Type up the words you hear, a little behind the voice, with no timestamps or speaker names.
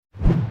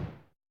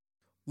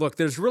Look,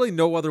 there's really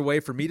no other way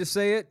for me to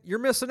say it. You're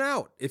missing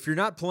out. If you're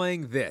not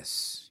playing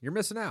this, you're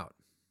missing out.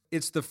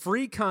 It's the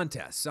free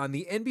contests on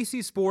the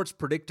NBC Sports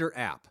Predictor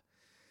app.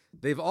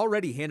 They've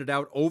already handed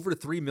out over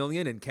 $3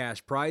 million in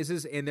cash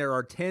prizes, and there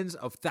are tens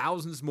of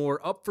thousands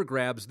more up for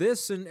grabs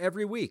this and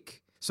every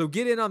week. So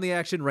get in on the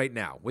action right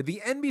now with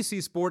the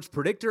NBC Sports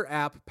Predictor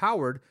app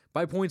powered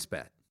by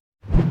PointsBet.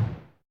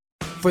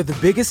 For the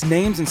biggest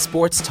names in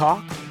sports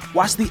talk,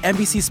 watch the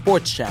NBC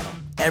Sports Channel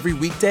every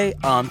weekday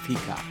on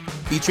Peacock,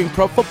 featuring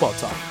Pro Football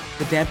Talk,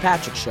 The Dan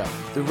Patrick Show,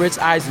 The Rich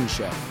Eisen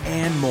Show,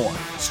 and more.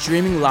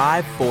 Streaming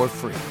live for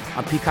free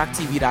on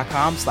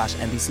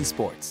peacocktv.com/NBC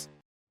Sports.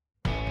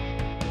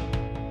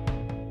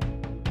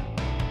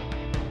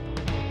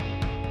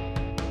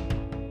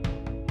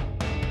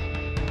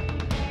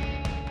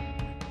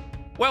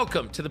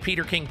 Welcome to the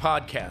Peter King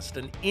Podcast,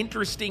 an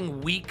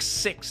interesting Week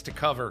 6 to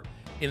cover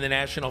in the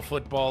National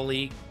Football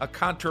League, a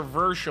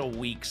controversial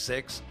Week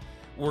 6.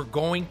 We're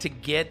going to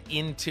get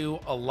into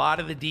a lot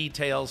of the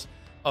details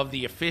of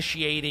the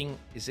officiating.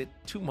 Is it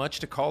too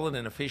much to call it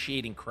an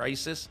officiating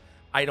crisis?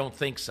 I don't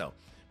think so.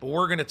 But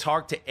we're going to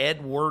talk to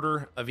Ed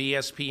Werder of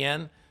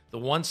ESPN, the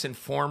once and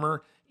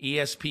former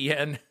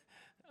ESPN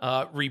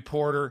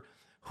reporter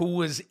who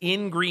was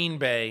in Green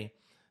Bay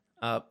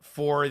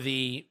for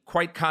the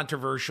quite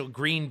controversial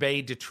Green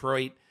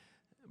Bay-Detroit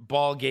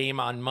ball game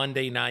on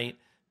Monday night.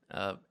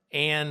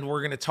 And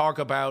we're going to talk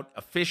about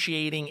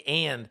officiating,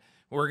 and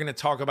we're going to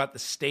talk about the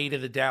state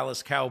of the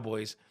Dallas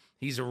Cowboys.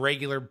 He's a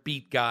regular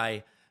beat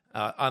guy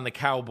on the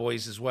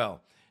Cowboys as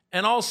well.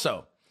 And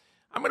also,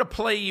 I'm going to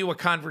play you a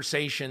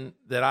conversation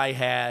that I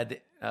had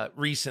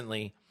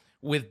recently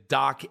with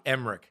Doc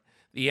Emrick.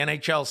 The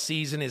NHL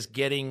season is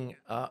getting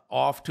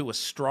off to a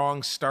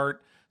strong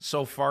start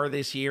so far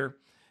this year.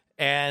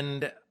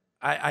 And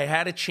I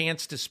had a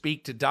chance to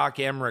speak to Doc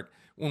Emrick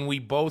when we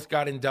both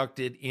got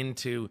inducted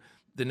into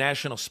the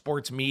National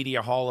Sports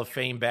Media Hall of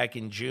Fame back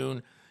in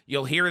June.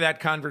 You'll hear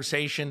that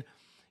conversation,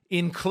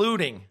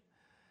 including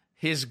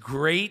his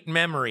great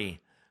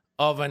memory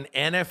of an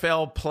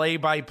NFL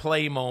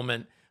play-by-play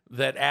moment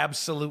that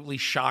absolutely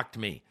shocked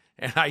me.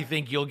 And I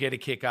think you'll get a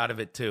kick out of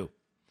it too.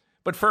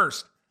 But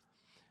first,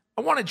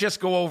 I want to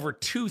just go over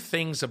two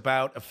things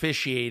about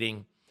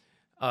officiating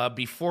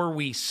before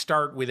we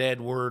start with Ed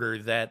Werder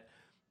that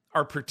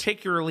are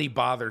particularly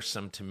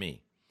bothersome to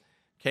me.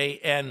 Okay,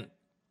 and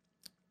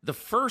the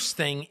first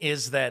thing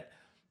is that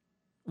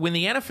when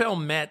the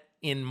NFL met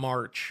in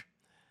March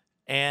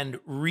and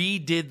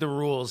redid the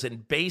rules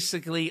and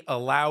basically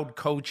allowed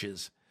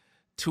coaches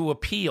to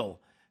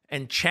appeal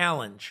and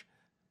challenge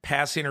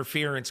pass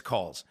interference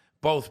calls,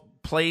 both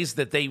plays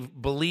that they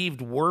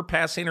believed were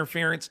pass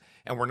interference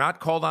and were not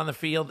called on the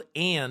field,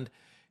 and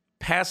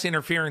pass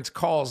interference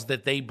calls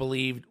that they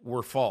believed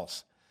were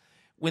false.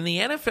 When the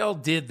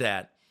NFL did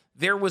that,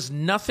 there was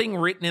nothing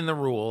written in the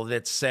rule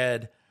that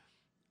said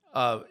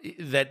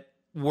that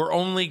we're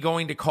only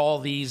going to call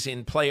these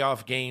in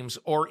playoff games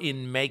or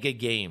in mega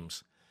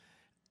games.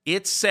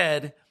 It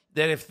said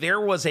that if there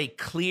was a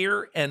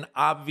clear and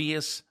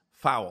obvious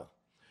foul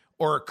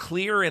or a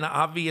clear and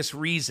obvious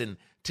reason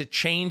to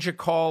change a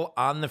call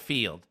on the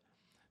field,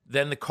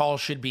 then the call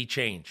should be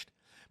changed.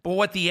 But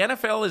what the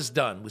NFL has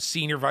done with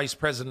Senior Vice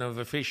President of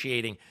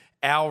Officiating,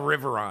 Al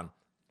Riveron,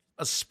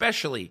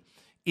 especially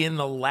in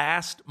the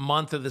last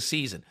month of the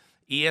season,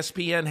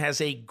 ESPN has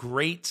a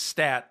great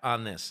stat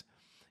on this,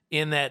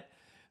 in that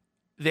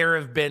there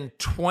have been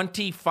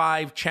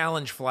 25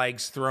 challenge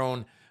flags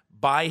thrown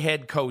by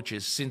head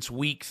coaches since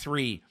week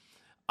 3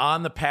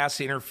 on the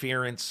pass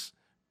interference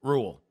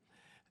rule.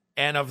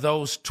 And of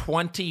those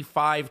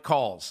 25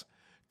 calls,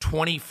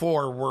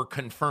 24 were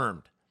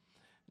confirmed.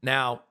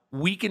 Now,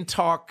 we can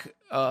talk,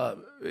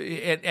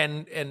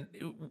 and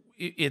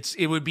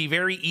it would be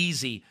very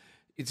easy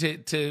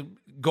to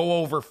go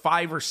over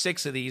 5 or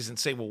 6 of these and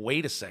say, well,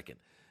 wait a second,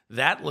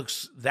 that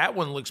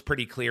one looks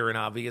pretty clear and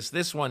obvious.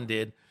 This one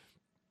did.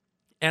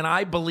 And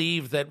I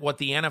believe that what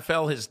the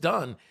NFL has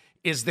done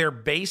is they're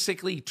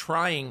basically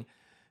trying,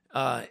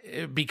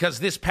 because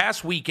this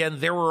past weekend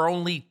there were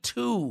only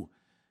 2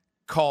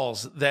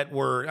 calls that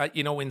were,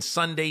 in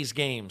Sunday's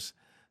games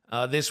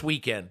this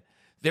weekend.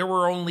 There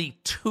were only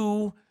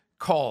 2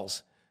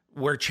 calls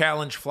where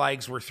challenge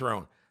flags were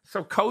thrown.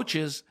 So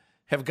coaches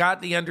have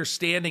got the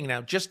understanding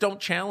now, just don't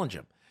challenge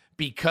them,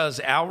 because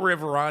Al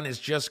Riveron is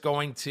just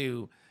going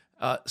to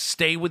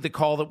stay with the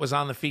call that was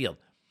on the field.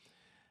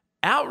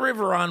 Al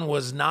Riveron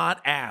was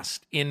not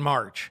asked in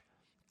March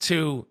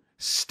to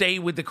stay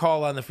with the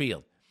call on the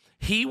field.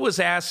 He was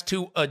asked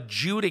to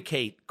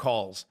adjudicate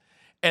calls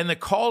and the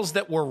calls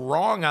that were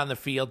wrong on the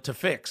field to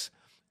fix.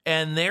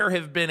 And there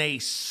have been a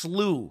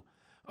slew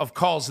of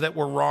calls that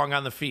were wrong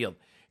on the field.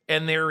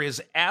 And there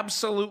is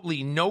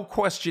absolutely no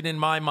question in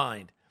my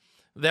mind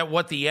that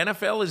what the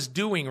NFL is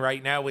doing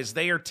right now is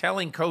they are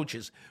telling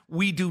coaches,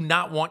 we do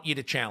not want you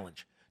to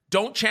challenge.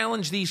 Don't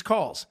challenge these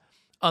calls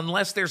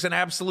unless there's an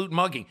absolute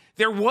mugging.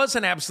 There was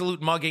an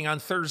absolute mugging on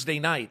Thursday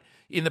night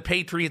in the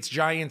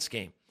Patriots-Giants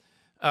game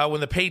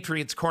when the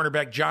Patriots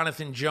cornerback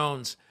Jonathan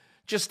Jones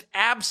just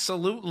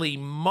absolutely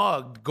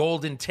mugged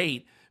Golden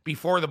Tate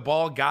before the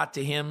ball got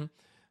to him.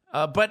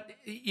 But,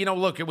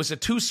 look, it was a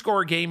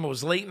 2-score game. It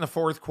was late in the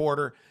fourth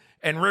quarter,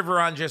 and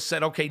Riveron just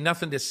said, okay,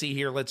 nothing to see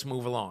here. Let's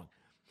move along.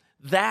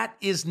 That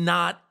is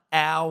not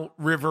Al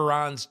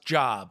Riveron's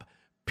job,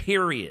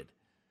 period.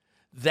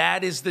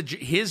 That is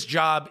his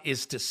job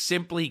is to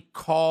simply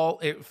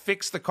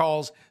fix the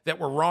calls that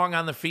were wrong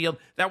on the field.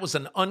 That was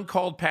an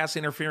uncalled pass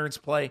interference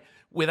play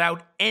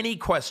without any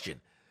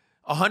question.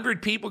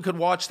 100 people could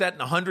watch that,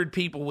 and 100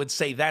 people would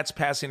say that's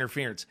pass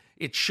interference.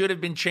 It should have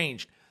been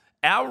changed.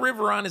 Al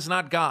Riveron is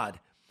not God.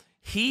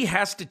 He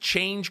has to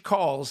change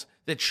calls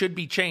that should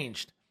be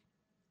changed.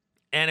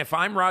 And if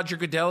I'm Roger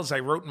Goodell, as I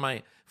wrote in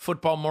my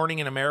Football Morning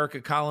in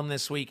America column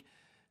this week,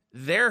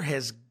 there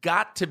has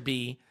got to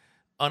be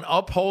an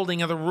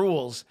upholding of the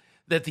rules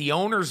that the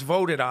owners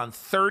voted on.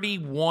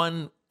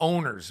 31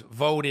 owners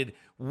voted,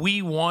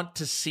 we want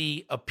to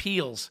see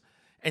appeals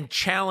and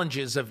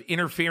challenges of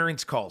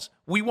interference calls.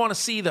 We want to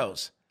see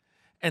those.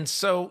 And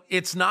so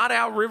it's not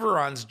Al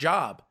Riveron's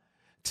job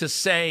to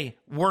say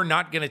we're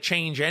not going to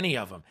change any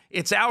of them.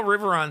 It's Al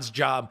Riveron's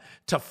job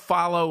to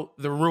follow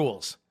the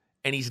rules,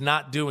 and he's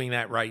not doing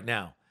that right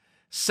now.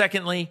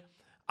 Secondly,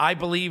 I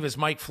believe, as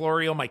Mike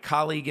Florio, my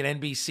colleague at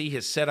NBC,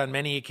 has said on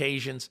many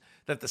occasions,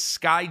 that the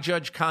sky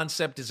judge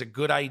concept is a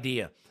good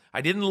idea.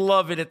 I didn't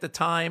love it at the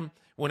time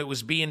when it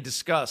was being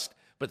discussed,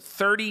 but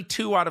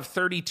 32 out of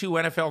 32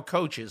 NFL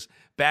coaches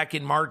back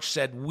in March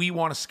said, we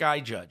want a sky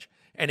judge.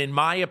 And in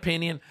my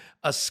opinion,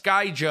 a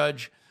sky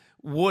judge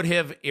would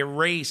have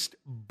erased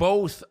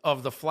both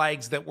of the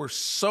flags that were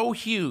so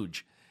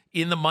huge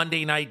in the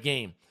Monday night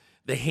game.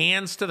 The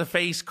hands to the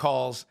face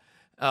calls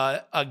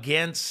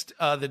against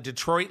the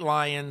Detroit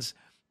Lions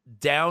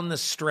down the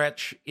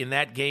stretch in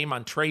that game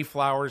on Trey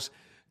Flowers.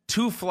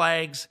 2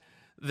 flags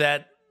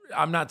that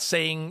I'm not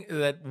saying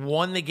that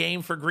won the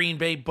game for Green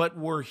Bay, but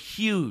were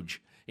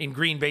huge in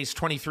Green Bay's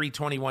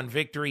 23-21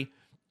 victory.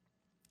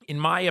 In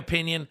my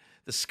opinion,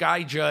 the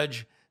sky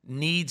judge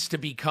needs to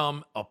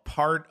become a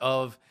part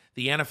of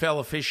the NFL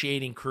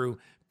officiating crew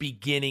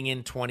beginning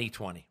in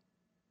 2020.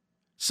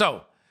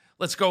 So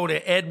let's go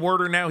to Ed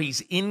Werder now.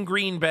 He's in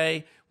Green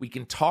Bay. We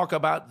can talk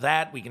about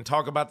that. We can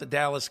talk about the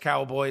Dallas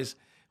Cowboys.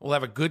 We'll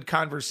have a good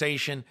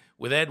conversation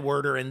with Ed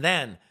Werder. And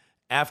then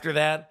after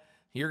that,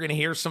 you're going to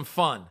hear some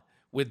fun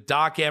with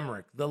Doc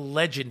Emrick, the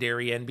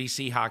legendary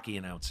NBC hockey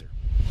announcer.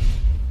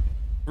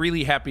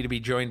 Really happy to be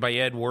joined by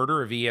Ed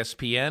Werder of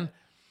ESPN.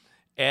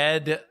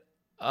 Ed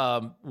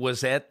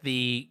was at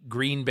the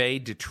Green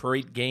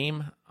Bay-Detroit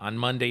game on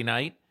Monday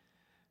night.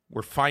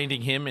 We're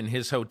finding him in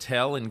his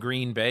hotel in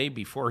Green Bay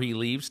before he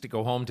leaves to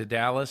go home to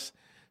Dallas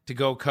to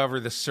go cover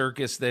the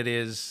circus that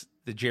is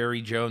the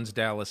Jerry Jones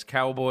Dallas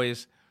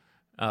Cowboys.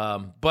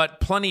 But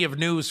plenty of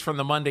news from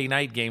the Monday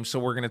night game, so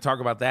we're going to talk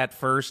about that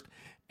first,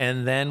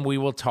 and then we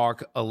will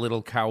talk a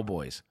little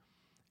Cowboys.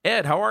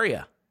 Ed, how are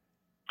you?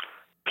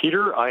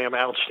 Peter, I am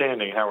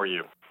outstanding. How are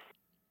you?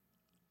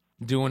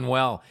 Doing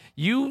well.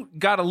 You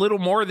got a little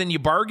more than you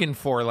bargained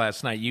for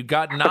last night. You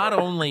got not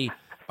only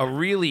a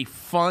really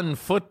fun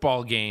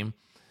football game,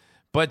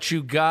 but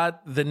you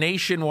got the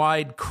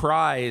nationwide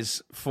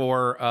cries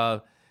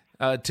for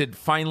to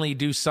finally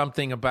do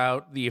something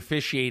about the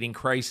officiating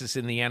crisis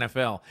in the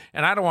NFL.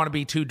 And I don't want to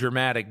be too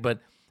dramatic, but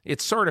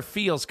it sort of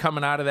feels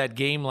coming out of that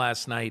game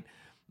last night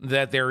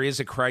that there is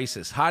a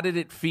crisis. How did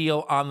it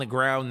feel on the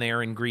ground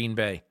there in Green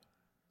Bay?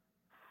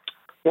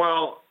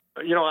 Well,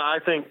 I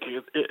think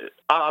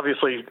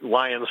obviously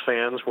Lions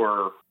fans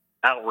were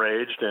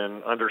outraged,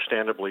 and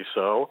understandably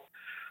so.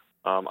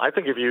 I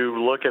think if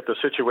you look at the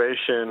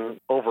situation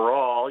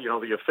overall,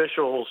 the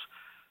officials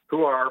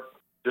who are,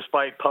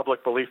 despite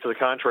public belief to the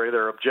contrary,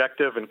 they're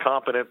objective and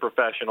competent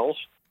professionals,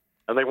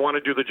 and they want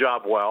to do the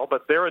job well,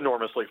 but they're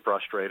enormously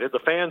frustrated. The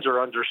fans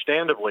are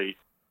understandably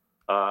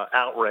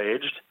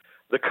outraged.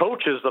 The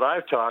coaches that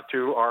I've talked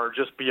to are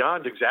just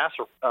beyond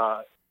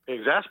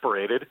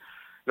exasperated.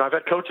 I've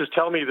had coaches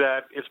tell me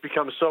that it's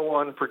become so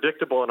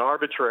unpredictable and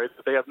arbitrary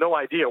that they have no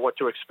idea what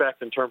to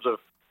expect in terms of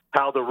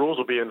how the rules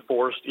will be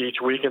enforced each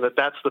week, and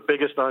that's the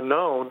biggest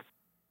unknown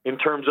in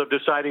terms of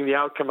deciding the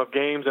outcome of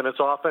games, and it's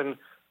often,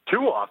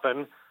 too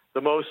often,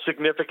 the most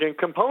significant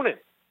component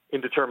in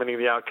determining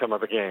the outcome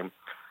of a game.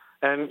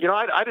 And,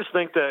 I just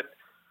think that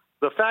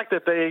the fact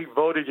that they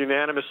voted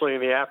unanimously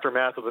in the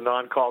aftermath of the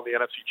non-call of the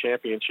NFC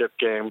Championship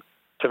game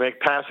to make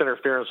pass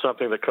interference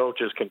something the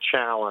coaches can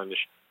challenge,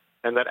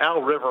 and that Al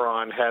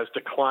Riveron has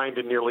declined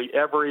in nearly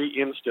every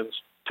instance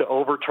to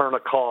overturn a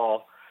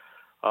call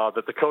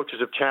that the coaches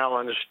have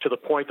challenged, to the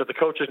point that the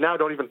coaches now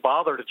don't even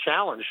bother to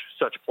challenge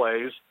such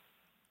plays,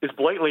 is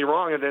blatantly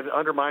wrong, and it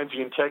undermines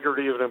the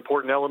integrity of an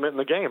important element in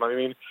the game. I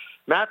mean,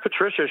 Matt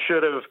Patricia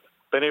should have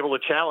been able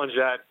to challenge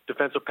that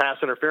defensive pass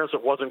interference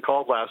that wasn't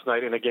called last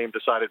night in a game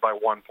decided by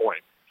 1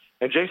 point.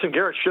 And Jason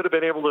Garrett should have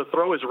been able to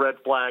throw his red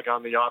flag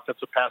on the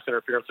offensive pass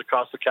interference that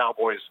cost the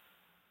Cowboys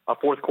a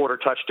fourth-quarter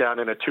touchdown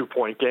in a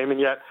 2-point game, and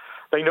yet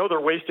they know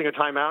they're wasting a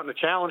timeout and a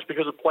challenge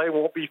because the play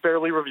won't be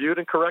fairly reviewed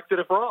and corrected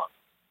if wrong.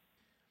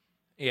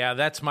 Yeah,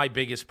 that's my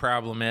biggest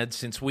problem, Ed.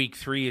 Since week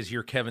 3, as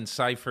your Kevin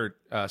Seifert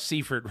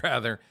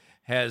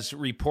has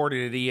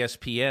reported at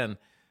ESPN,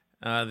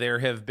 there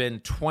have been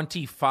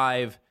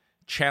 25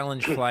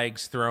 challenge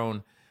flags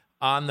thrown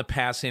on the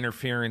pass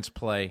interference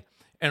play,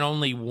 and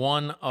only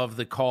one of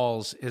the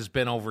calls has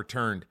been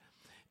overturned.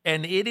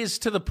 And it is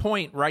to the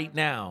point right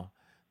now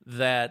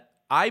that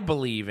I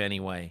believe,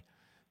 anyway,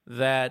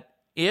 that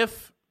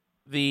if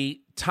the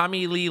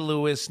Tommy Lee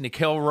Lewis,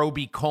 Nickel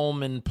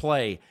Roby-Coleman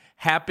play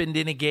happened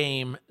in a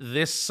game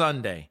this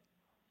Sunday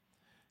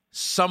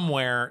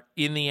somewhere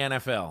in the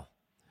NFL,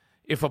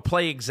 if a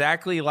play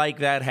exactly like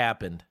that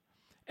happened,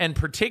 and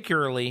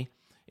particularly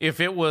if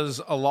it was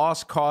a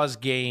lost cause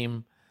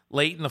game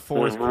late in the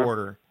fourth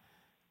quarter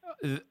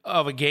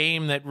of a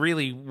game that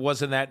really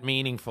wasn't that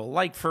meaningful,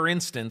 like, for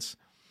instance,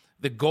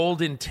 the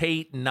Golden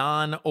Tate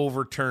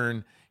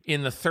non-overturn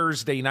in the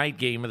Thursday night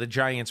game of the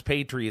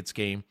Giants-Patriots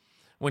game,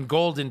 when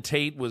Golden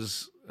Tate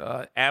was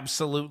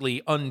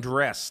absolutely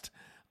undressed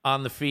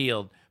on the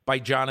field by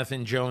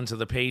Jonathan Jones of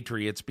the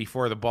Patriots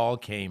before the ball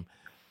came.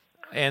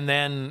 And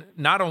then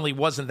not only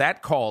wasn't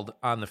that called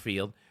on the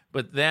field,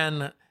 but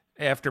then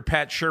after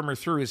Pat Shurmur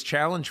threw his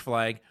challenge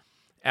flag,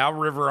 Al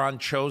Riveron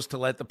chose to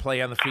let the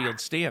play on the field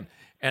stand.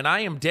 And I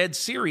am dead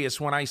serious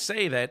when I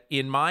say that,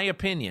 in my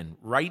opinion,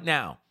 right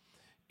now,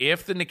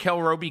 if the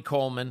Nickel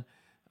Roby-Coleman,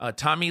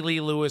 Tommy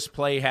Lee Lewis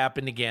play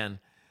happened again,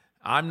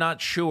 I'm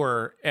not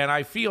sure, and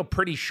I feel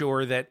pretty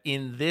sure that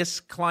in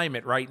this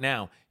climate right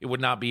now, it would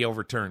not be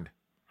overturned.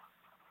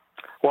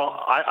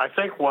 Well, I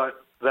think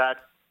what that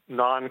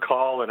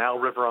non-call and Al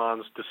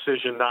Riveron's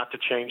decision not to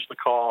change the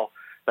call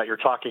that you're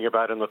talking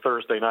about in the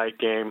Thursday night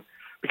game,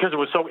 because it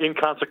was so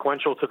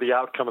inconsequential to the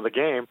outcome of the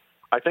game,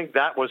 I think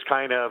that was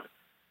kind of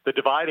the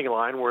dividing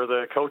line where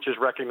the coaches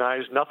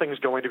recognized nothing's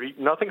going to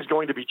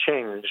be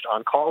changed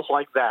on calls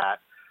like that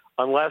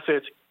unless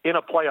it's in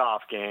a playoff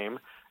game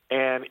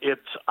and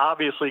it's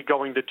obviously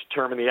going to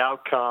determine the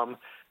outcome.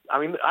 I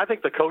mean, I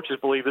think the coaches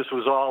believe this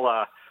was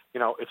all,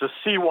 it's a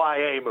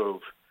CYA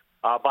move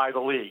by the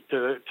league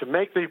to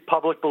make the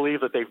public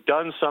believe that they've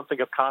done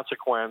something of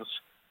consequence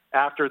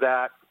after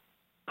that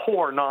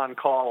poor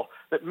non-call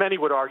that many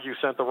would argue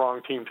sent the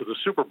wrong team to the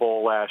Super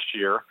Bowl last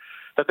year,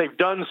 that they've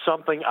done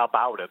something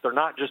about it. They're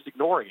not just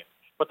ignoring it.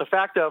 But the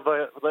fact of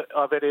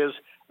it is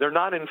they're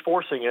not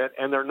enforcing it,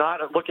 and they're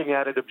not looking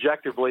at it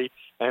objectively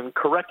and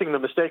correcting the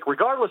mistake,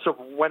 regardless of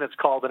when it's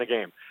called in a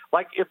game.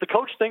 Like, if the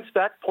coach thinks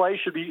that play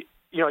should be,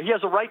 he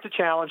has a right to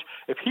challenge.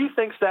 If he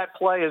thinks that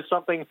play is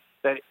something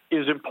that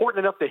is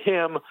important enough to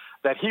him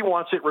that he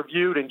wants it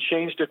reviewed and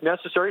changed if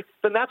necessary,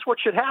 then that's what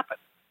should happen.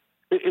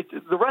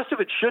 The rest of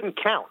it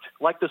shouldn't count.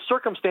 Like, the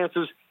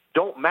circumstances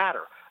don't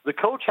matter. The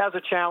coach has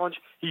a challenge.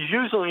 He's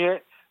using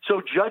it, so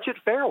judge it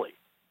fairly.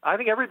 I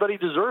think everybody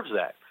deserves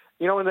that.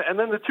 And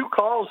then the two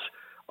calls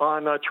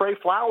on Trey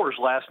Flowers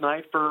last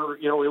night for,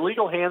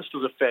 illegal hands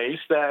to the face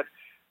that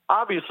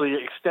obviously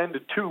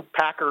extended 2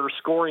 Packer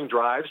scoring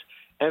drives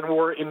and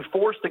were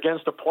enforced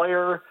against a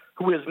player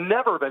who has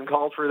never been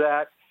called for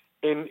that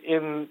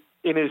in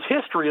his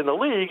history in the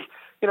league.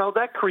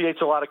 That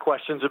creates a lot of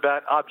questions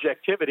about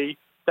objectivity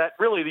that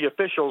really the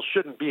officials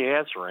shouldn't be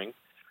answering.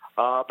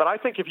 But I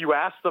think if you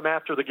asked them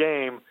after the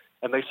game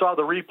and they saw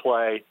the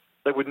replay,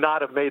 they would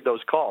not have made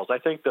those calls. I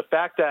think the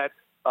fact that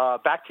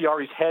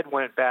Bakhtiari's head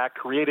went back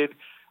created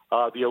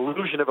the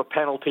illusion of a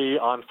penalty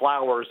on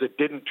Flowers that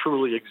didn't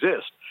truly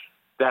exist.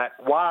 That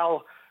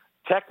while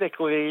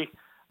technically,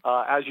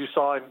 as you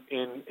saw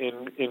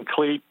in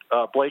Cleat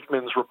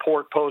Blakeman's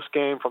report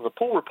post-game from the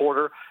pool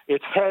reporter,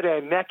 its head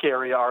and neck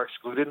area are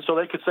excluded. And so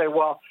they could say,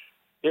 well,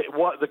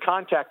 the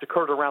contact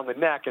occurred around the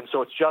neck, and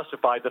so it's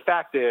justified. The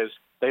fact is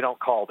they don't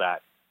call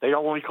that. They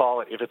only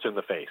call it if it's in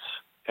the face.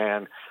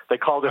 And they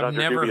called it under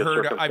dubious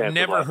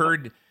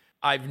circumstances.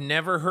 I've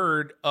never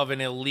heard of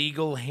an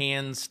illegal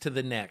hands to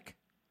the neck.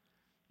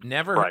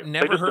 Never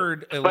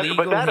heard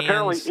illegal that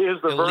apparently hands.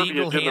 Is the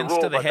illegal hands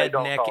rule, to the head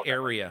neck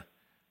area.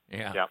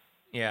 Yeah.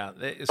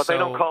 But they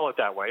don't call it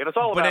that way, and it's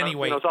all about.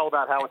 Anyway, it's all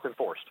about how it's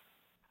enforced.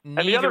 And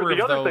the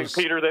other thing,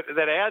 Peter,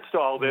 that adds to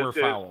all this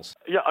is fouls.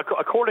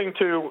 According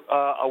to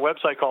a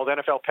website called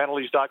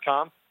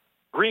NFLpenalties.com,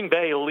 Green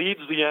Bay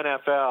leads the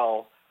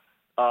NFL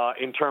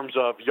in terms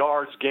of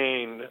yards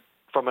gained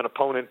from an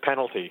opponent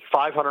penalty,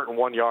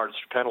 501 yards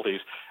penalties,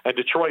 and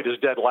Detroit is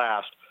dead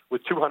last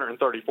with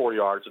 234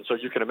 yards. And so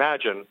you can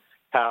imagine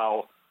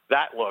how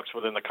that looks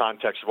within the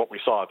context of what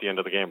we saw at the end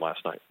of the game last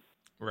night.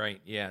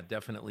 Right, yeah,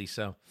 definitely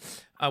so.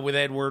 With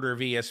Ed Werder of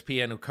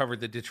ESPN, who covered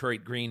the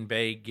Detroit-Green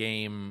Bay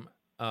game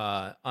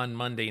on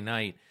Monday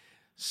night.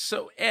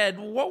 So, Ed,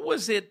 what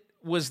was it?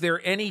 Was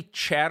there any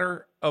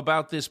chatter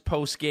about this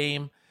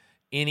post-game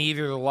in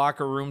either the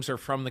locker rooms or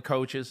from the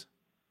coaches?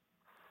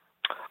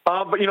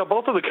 But,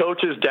 both of the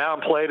coaches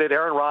downplayed it.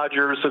 Aaron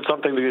Rodgers said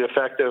something to the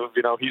effect of,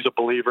 he's a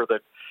believer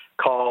that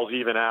calls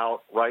even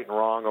out right and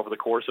wrong over the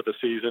course of the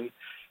season.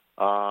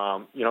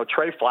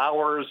 Trey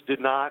Flowers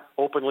did not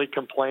openly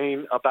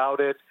complain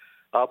about it.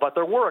 But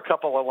there were a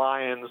couple of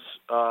Lions,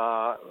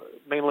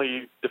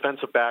 mainly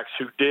defensive backs,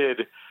 who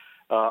did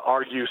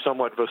argue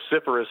somewhat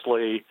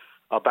vociferously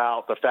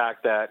about the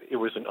fact that it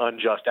was an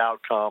unjust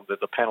outcome, that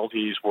the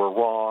penalties were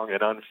wrong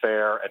and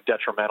unfair and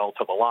detrimental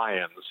to the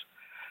Lions.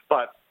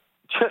 But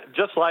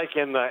just like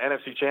in the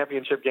NFC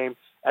Championship game,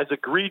 as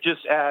egregious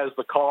as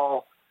the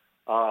call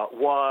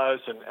was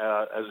and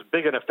as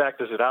big an effect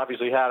as it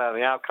obviously had on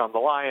the outcome, the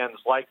Lions,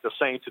 like the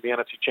Saints in the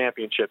NFC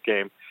Championship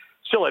game,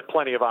 still had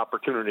plenty of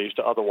opportunities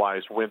to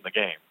otherwise win the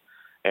game.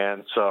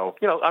 And so,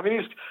 I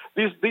mean,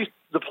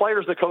 the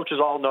players, the coaches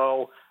all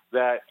know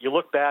that you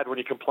look bad when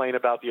you complain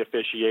about the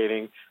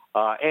officiating,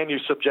 and you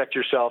subject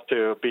yourself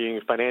to being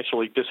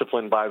financially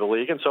disciplined by the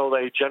league, and so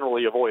they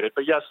generally avoid it.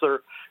 But yes, there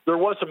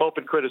was some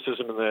open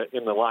criticism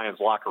in the Lions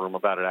locker room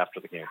about it after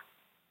the game.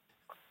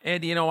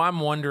 Ed,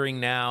 I'm wondering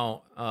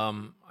now,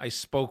 I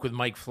spoke with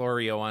Mike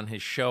Florio on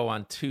his show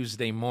on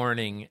Tuesday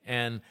morning,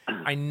 and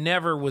I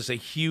never was a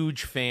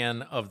huge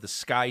fan of the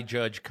sky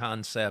judge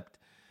concept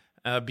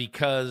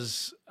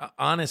because,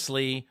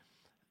 honestly,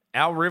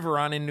 Al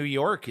Riveron in New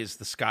York is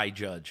the sky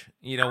judge,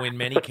 in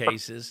many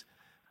cases.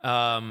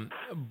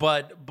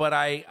 But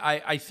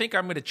I think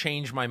I'm going to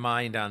change my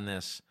mind on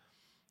this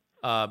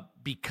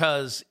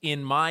because,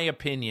 in my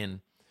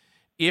opinion,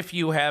 if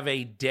you have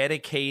a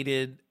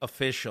dedicated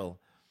official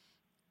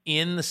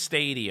in the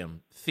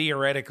stadium,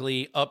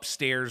 theoretically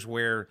upstairs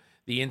where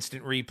the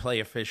instant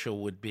replay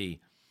official would be,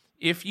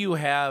 if you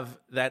have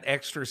that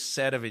extra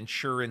set of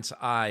insurance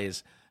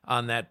eyes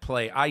on that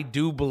play, I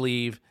do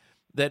believe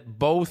that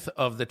both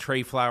of the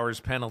Trey Flowers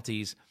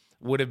penalties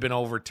would have been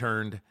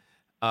overturned.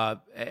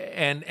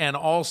 And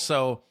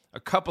also a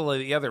couple of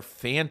the other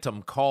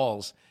phantom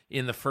calls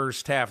in the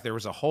first half. There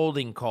was a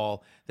holding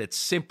call that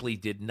simply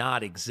did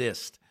not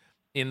exist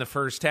in the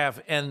first half.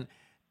 And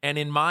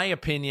in my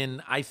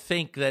opinion, I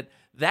think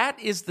that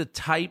is the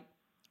type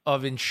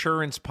of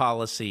insurance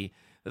policy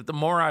that the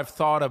more I've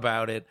thought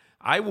about it,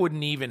 I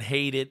wouldn't even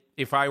hate it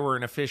if I were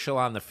an official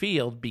on the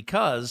field,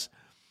 because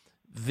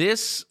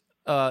this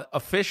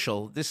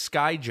official, this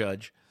sky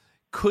judge,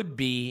 could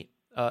be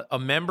a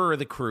member of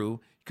the crew,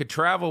 could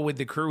travel with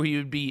the crew.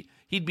 He'd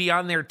be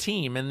on their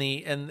team, and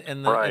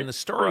the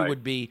story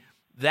would be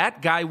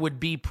that guy would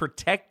be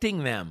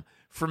protecting them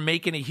from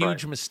making a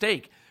huge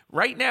mistake.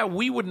 Right now,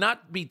 we would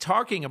not be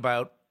talking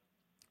about,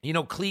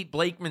 Clete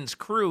Blakeman's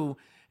crew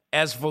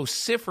as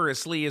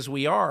vociferously as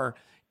we are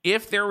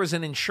if there was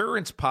an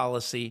insurance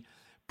policy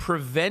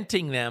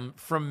preventing them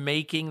from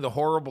making the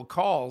horrible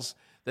calls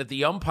that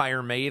the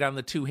umpire made on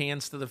the two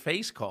hands to the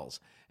face calls.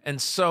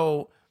 And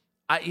so,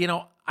 I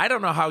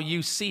don't know how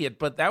you see it,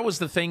 but that was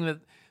the thing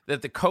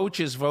that the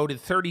coaches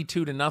voted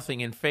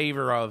 32-0 in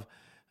favor of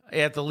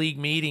at the league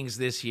meetings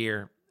this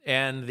year.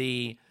 And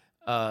the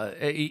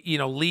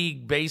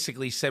league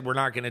basically said, we're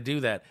not going to do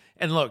that.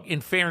 And look,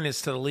 in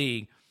fairness to the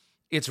league,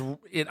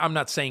 I'm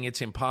not saying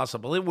it's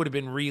impossible. It would have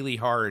been really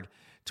hard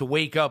to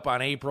wake up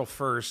on April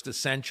 1st,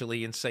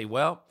 essentially, and say,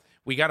 well,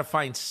 we got to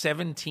find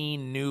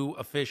 17 new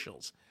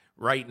officials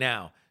right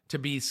now to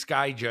be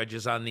sky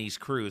judges on these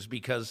crews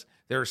because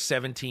there are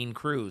 17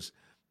 crews.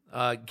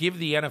 Give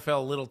the NFL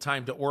a little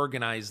time to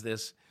organize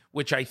this,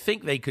 which I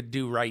think they could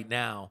do right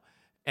now,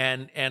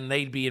 and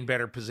they'd be in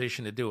better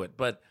position to do it.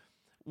 But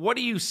what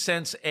do you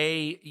sense,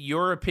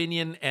 your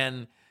opinion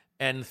and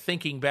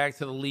thinking back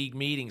to the league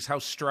meetings, how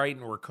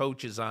strident were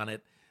coaches on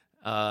it?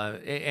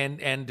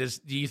 And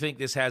do you think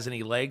this has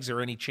any legs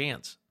or any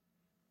chance?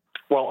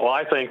 Well,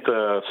 I think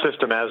the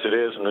system as it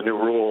is and the new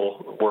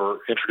rule were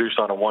introduced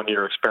on a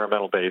one-year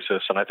experimental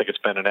basis, and I think it's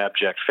been an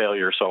abject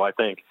failure. So I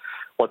think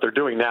what they're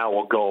doing now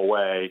will go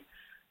away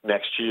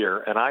next year.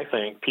 And I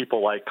think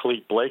people like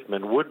Clete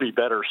Blakeman would be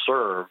better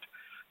served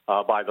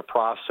by the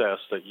process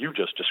that you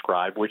just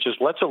described, which is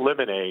let's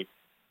eliminate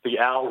the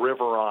Al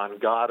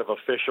Riveron god of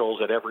officials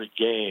at every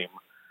game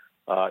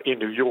in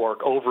New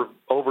York,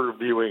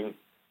 overviewing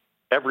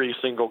every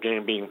single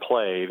game being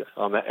played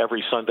on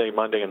every Sunday,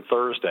 Monday, and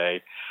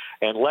Thursday.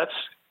 And let's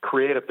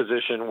create a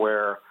position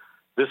where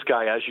this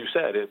guy, as you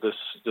said,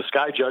 the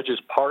sky judge is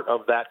part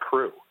of that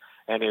crew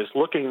and is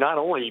looking not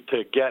only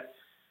to get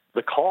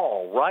the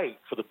call right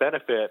for the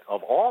benefit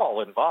of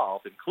all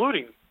involved,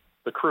 including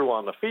the crew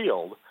on the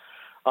field,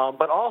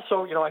 but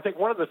also, I think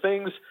one of the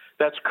things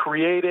that's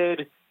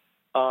created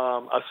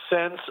a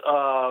sense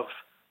of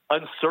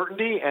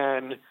uncertainty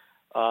and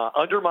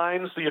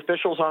undermines the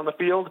officials on the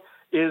field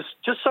is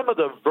just some of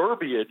the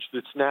verbiage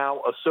that's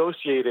now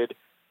associated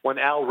when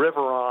Al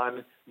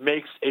Riveron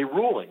makes a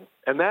ruling.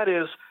 And that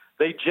is,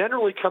 they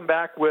generally come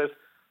back with,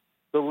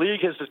 the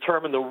league has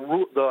determined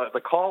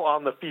the call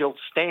on the field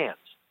stands.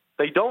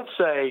 They don't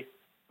say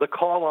the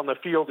call on the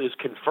field is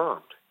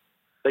confirmed.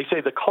 They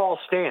say the call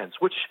stands,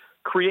 which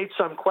creates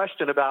some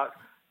question about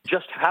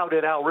just how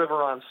did Al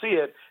Riveron see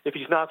it. If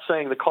he's not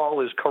saying the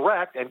call is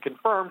correct and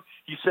confirmed,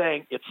 he's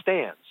saying it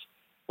stands.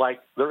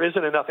 Like, there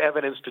isn't enough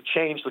evidence to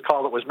change the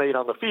call that was made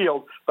on the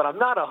field, but I'm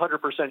not 100%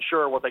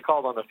 sure what they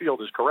called on the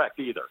field is correct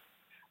either.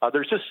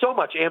 There's just so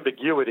much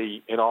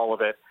ambiguity in all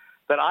of it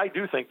that I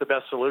do think the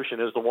best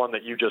solution is the one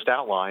that you just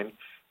outlined,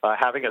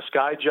 having a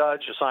sky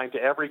judge assigned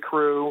to every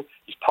crew.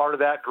 He's part of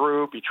that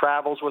group. He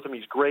travels with them.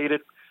 He's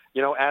graded,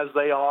 as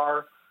they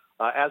are.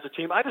 as a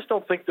team. I just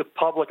don't think the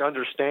public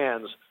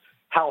understands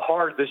how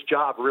hard this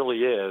job really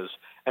is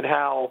and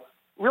how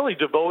really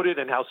devoted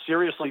and how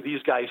seriously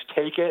these guys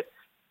take it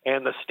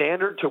and the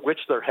standard to which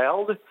they're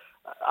held.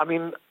 I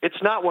mean,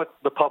 it's not what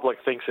the public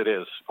thinks it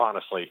is,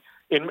 honestly.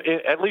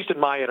 At least in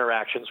my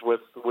interactions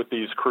with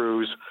these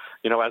crews,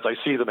 as I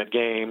see them at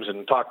games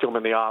and talk to them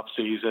in the off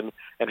season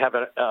and have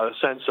a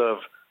sense of,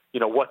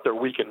 what their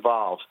week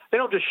involves. They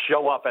don't just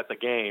show up at the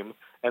game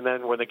and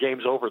then when the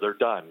game's over, they're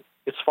done.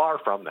 It's far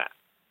from that.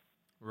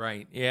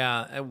 Right.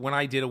 Yeah. When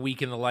I did a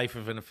week in the life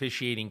of an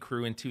officiating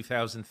crew in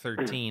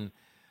 2013,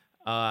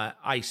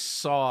 I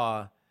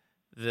saw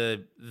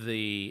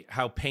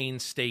how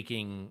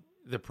painstaking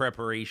the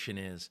preparation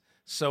is.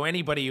 So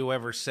anybody who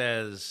ever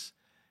says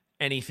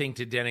anything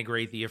to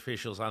denigrate the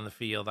officials on the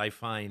field, they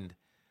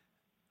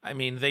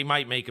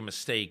might make a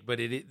mistake, but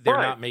they're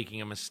not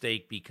making a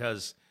mistake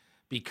because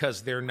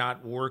they're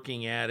not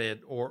working at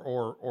it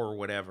or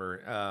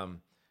whatever.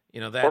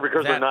 That, or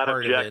because that they're not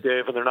part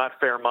objective and they're not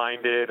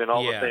fair-minded and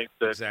all the things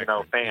that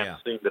exactly. Fans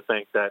seem to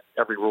think that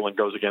every ruling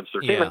goes against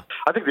their team. Yeah. And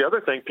I think the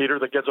other thing, Peter,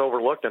 that gets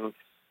overlooked in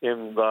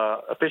the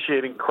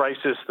officiating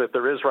crisis that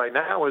there is right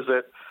now is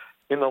that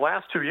in the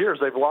last 2 years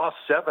they've lost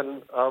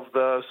 7 of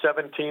the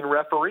 17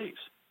 referees.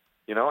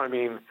 Ed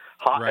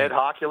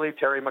Hockley,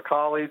 Terry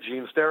McCauley,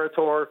 Gene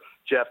Steratore,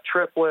 Jeff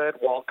Triplett,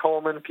 Walt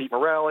Coleman, Pete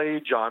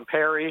Morelli, John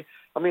Perry.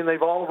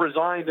 They've all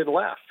resigned and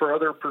left for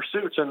other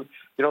pursuits, and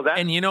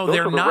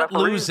they're not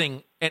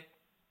losing. And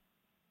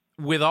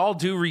with all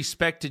due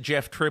respect to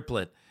Jeff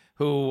Triplett,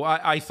 who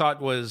I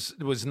thought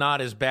was not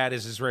as bad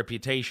as his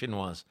reputation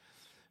was,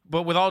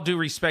 but with all due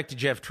respect to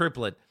Jeff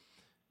Triplett,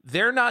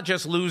 they're not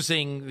just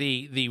losing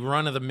the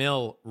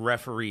run-of-the-mill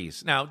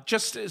referees. Now,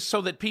 just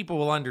so that people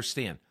will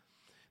understand,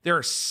 there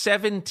are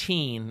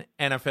 17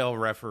 NFL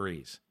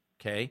referees,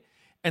 okay?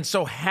 And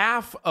so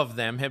half of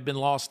them have been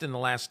lost in the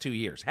last 2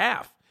 years.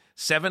 Half.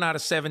 7 out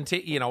of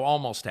 17,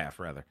 almost half,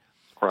 rather.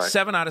 Right.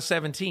 7 out of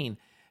 17.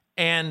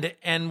 And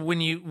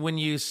when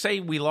you say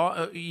we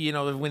lost,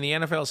 when the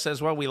NFL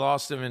says, well, we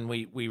lost them and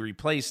we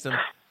replaced them,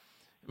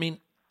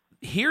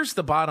 here's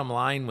the bottom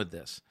line with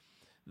this.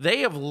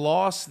 They have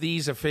lost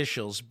these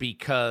officials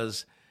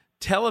because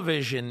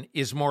television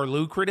is more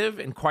lucrative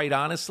and, quite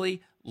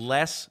honestly,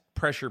 less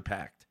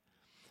pressure-packed.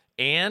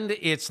 And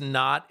it's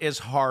not as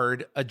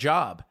hard a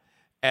job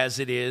as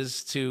it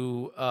is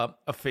to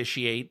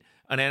officiate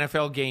an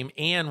NFL game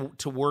and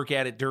to work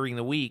at it during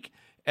the week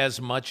as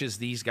much as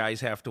these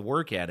guys have to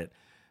work at it.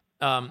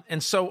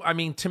 And so,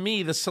 to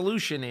me, the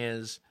solution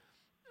is,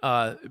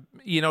 to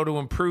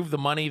improve the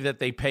money that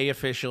they pay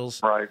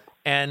officials. Right.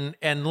 And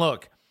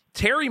look,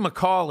 Terry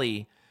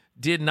McCauley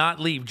did not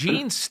leave.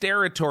 Gene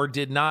Steratore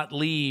did not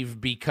leave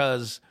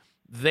because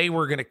they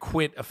were going to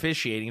quit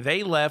officiating.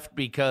 They left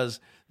because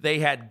they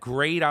had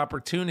great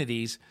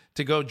opportunities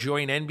to go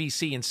join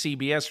NBC and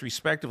CBS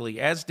respectively,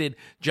 as did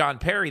John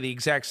Perry, the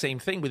exact same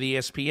thing with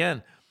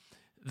ESPN.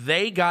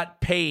 They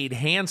got paid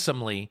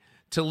handsomely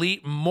to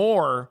lead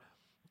more,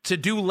 to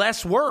do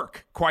less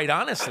work, quite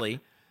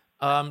honestly,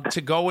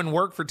 to go and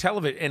work for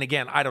television. And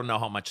again, I don't know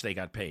how much they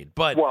got paid,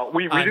 but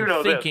we do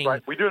know this,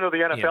 right? We do know the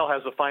NFL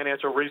has the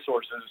financial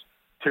resources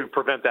to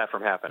prevent that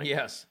from happening.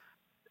 Yes.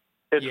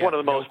 It's one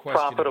of the most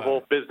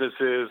profitable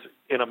businesses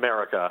in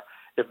America.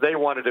 If they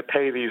wanted to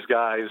pay these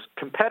guys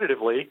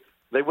competitively,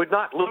 they would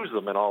not lose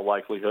them in all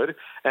likelihood.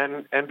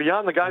 And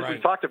beyond the guys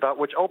we've talked about,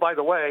 which, by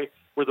the way,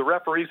 were the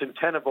referees in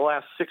 10 of the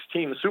last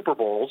 16 Super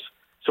Bowls,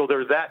 so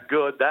they're that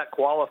good, that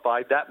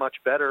qualified, that much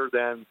better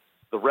than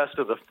the rest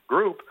of the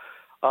group.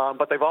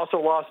 But they've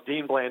also lost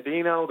Dean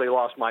Blandino. They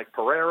lost Mike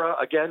Pereira,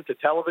 again, to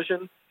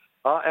television.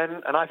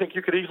 And I think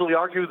you could easily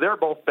argue they're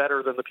both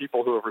better than the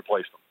people who have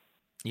replaced them.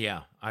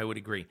 Yeah, I would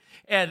agree.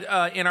 Ed,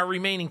 in our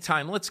remaining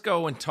time, let's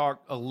go and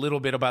talk a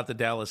little bit about the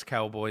Dallas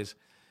Cowboys.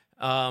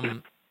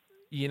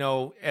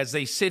 As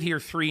they sit here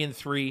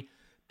 3-3,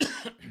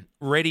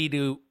 ready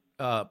to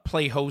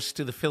play host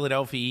to the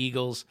Philadelphia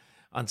Eagles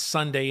on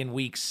Sunday in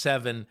Week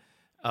 7,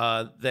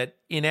 that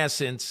in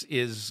essence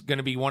is going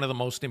to be one of the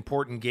most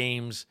important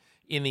games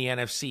in the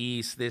NFC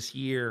East this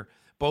year.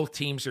 Both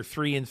teams are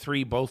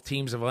 3-3. Both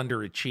teams have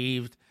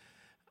underachieved.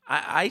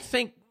 I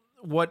think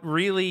what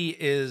really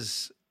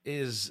is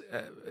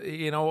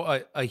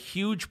a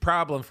huge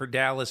problem for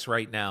Dallas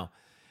right now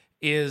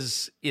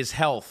is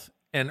health,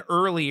 and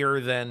earlier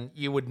than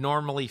you would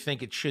normally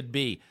think it should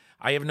be.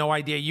 I have no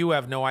idea. You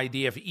have no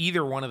idea if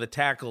either one of the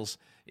tackles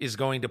is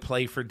going to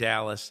play for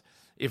Dallas.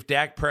 If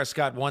Dak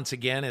Prescott, once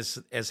again,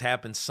 as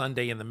happened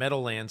Sunday in the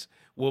Meadowlands,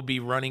 will be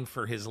running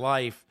for his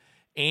life.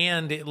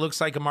 And it looks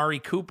like Amari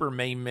Cooper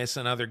may miss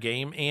another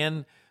game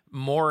and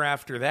more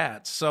after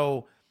that.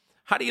 So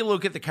how do you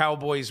look at the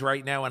Cowboys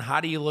right now, and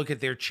how do you look at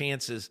their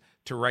chances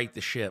to right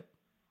the ship?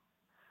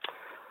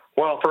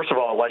 Well, first of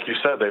all, like you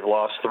said, they've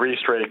lost 3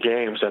 straight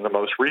games, and the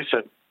most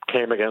recent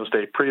came against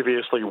a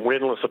previously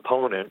winless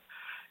opponent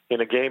in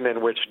a game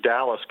in which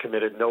Dallas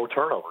committed no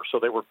turnovers. So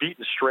they were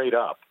beaten straight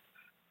up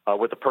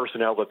with the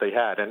personnel that they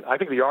had. And I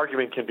think the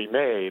argument can be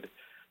made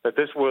that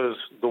this was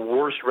the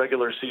worst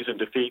regular season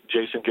defeat in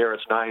Jason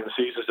Garrett's 9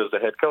 seasons as the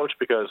head coach,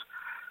 because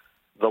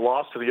the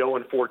loss to the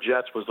 0-4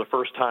 Jets was the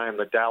first time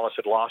that Dallas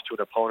had lost to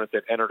an opponent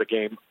that entered a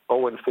game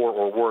 0-4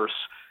 or worse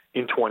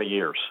in 20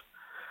 years.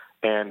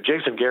 And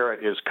Jason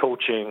Garrett is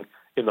coaching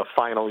in the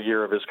final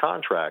year of his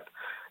contract.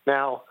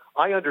 Now,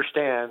 I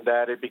understand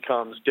that it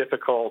becomes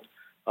difficult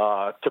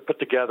to put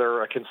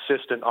together a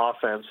consistent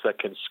offense that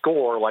can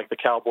score like the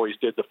Cowboys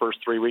did the first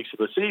 3 weeks of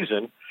the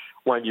season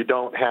when you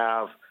don't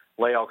have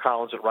La'el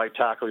Collins at right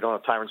tackle, you don't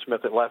have Tyron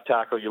Smith at left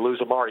tackle, you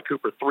lose Amari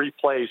Cooper 3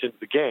 plays into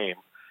the game,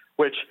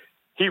 which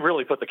he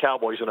really put the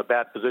Cowboys in a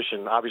bad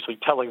position, obviously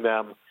telling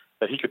them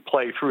that he could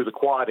play through the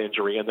quad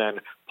injury and then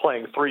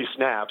playing 3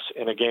 snaps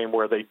in a game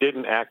where they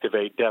didn't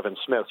activate Devin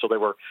Smith. So they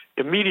were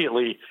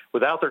immediately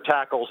without their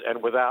tackles and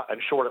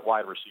short at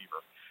wide receiver.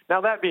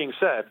 Now, that being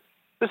said,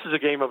 this is a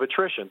game of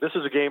attrition. This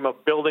is a game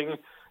of building,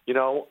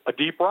 a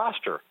deep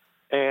roster.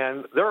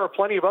 And there are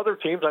plenty of other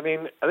teams. I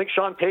mean, I think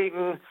Sean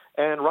Payton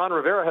and Ron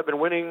Rivera have been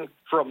winning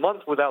for a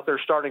month without their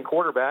starting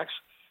quarterbacks.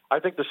 I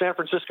think the San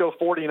Francisco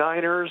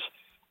 49ers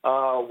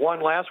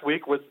won last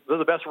week they're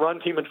the best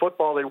run team in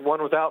football. They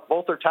won without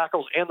both their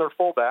tackles and their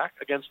fullback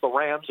against the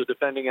Rams, the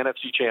defending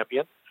NFC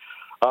champion.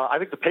 I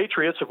think the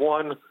Patriots have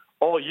won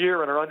all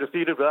year and are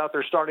undefeated without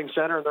their starting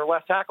center and their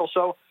left tackle.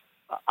 So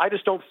I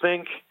just don't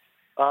think,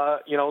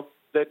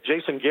 that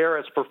Jason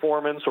Garrett's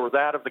performance or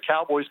that of the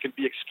Cowboys can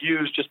be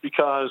excused just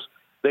because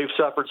they've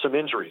suffered some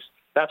injuries.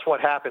 That's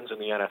what happens in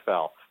the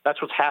NFL.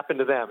 That's what's happened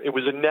to them. It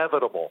was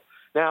inevitable.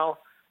 Now,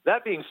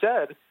 that being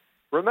said,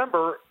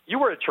 remember, you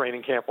were at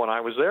training camp when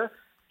I was there.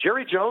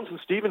 Jerry Jones and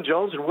Stephen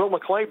Jones and Will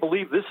McClay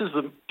believe this is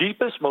the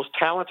deepest, most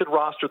talented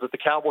roster that the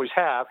Cowboys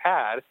have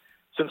had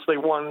since they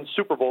won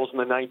Super Bowls in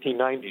the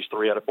 1990s,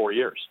 3 out of 4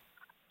 years.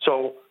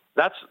 So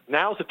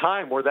now's the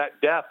time where that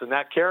depth and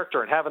that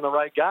character and having the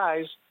right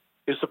guys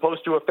is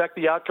supposed to affect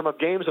the outcome of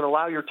games and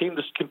allow your team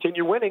to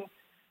continue winning.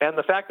 And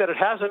the fact that it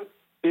hasn't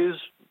is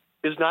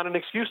not an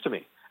excuse to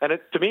me. And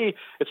to me,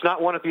 it's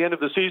not one at the end of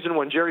the season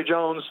when Jerry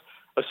Jones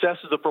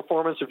assesses the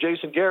performance of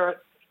Jason Garrett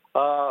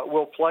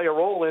will play a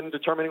role in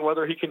determining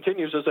whether he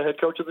continues as the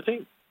head coach of the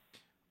team.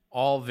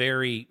 All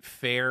very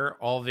fair,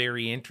 all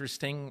very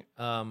interesting.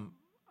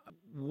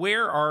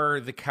 Where are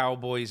the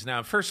Cowboys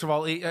now? First of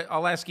all,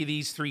 I'll ask you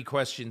these 3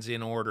 questions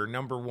in order.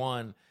 Number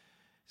 1,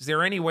 is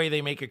there any way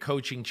they make a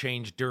coaching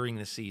change during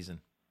the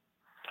season?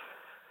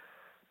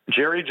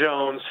 Jerry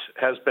Jones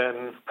has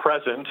been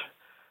present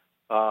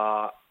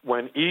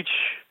when each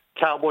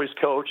Cowboys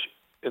coach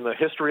in the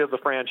history of the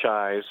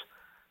franchise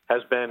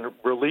has been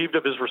relieved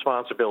of his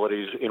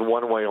responsibilities in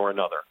one way or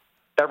another.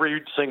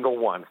 Every single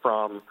one,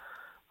 from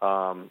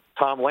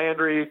Tom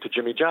Landry to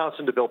Jimmy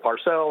Johnson to Bill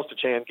Parcells to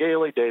Chan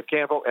Gailey, Dave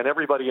Campbell, and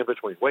everybody in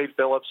between, Wade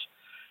Phillips.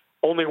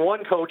 Only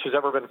one coach has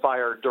ever been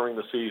fired during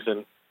the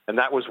season, and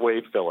that was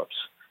Wade Phillips.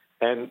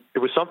 And it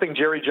was something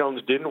Jerry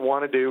Jones didn't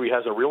want to do. He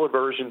has a real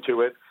aversion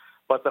to it.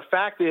 But the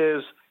fact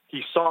is,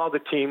 he saw the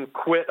team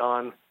quit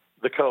on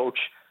the coach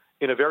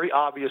in a very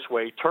obvious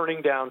way,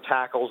 turning down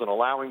tackles and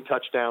allowing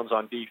touchdowns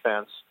on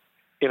defense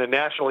in a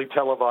nationally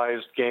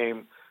televised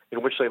game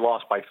in which they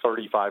lost by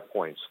 35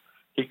 points.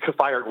 He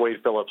fired Wade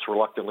Phillips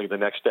reluctantly the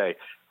next day.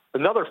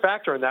 Another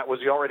factor in that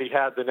was he already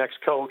had the next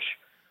coach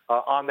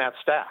on that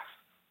staff,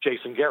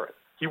 Jason Garrett.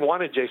 He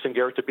wanted Jason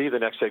Garrett to be the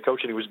next head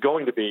coach, and he was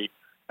going to be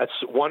at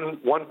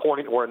one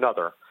point or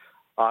another.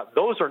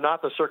 Those are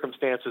not the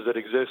circumstances that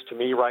exist to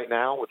me right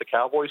now with the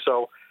Cowboys.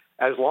 So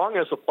as long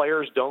as the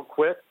players don't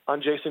quit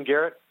on Jason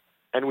Garrett,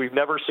 and we've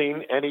never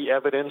seen any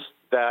evidence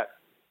that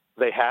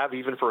they have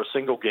even for a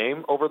single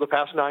game over the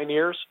past 9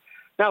 years.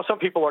 Now, some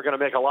people are going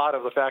to make a lot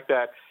of the fact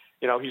that,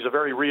 he's a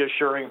very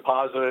reassuring,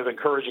 positive,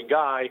 encouraging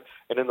guy.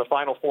 And in the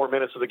final 4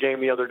 minutes of the game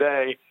the other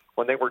day,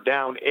 when they were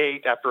down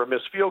 8 after a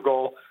missed field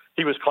goal,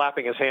 he was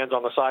clapping his hands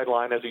on the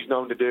sideline, as he's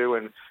known to do,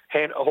 and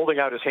holding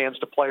out his hands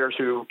to players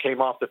who came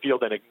off the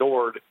field and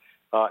ignored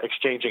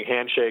exchanging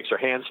handshakes or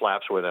hand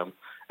slaps with him.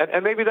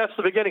 And maybe that's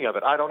the beginning of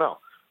it. I don't know.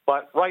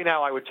 But right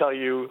now I would tell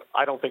you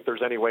I don't think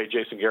there's any way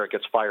Jason Garrett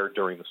gets fired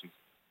during the season.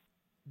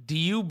 Do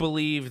you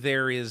believe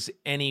there is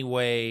any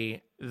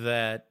way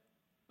that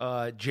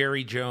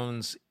Jerry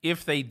Jones,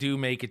 if they do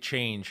make a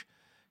change,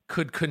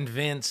 could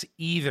convince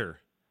either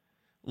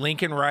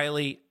Lincoln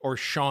Riley or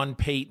Sean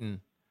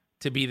Payton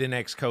to be the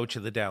next coach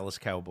of the Dallas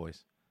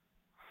Cowboys?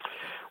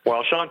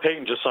 Well, Sean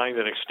Payton just signed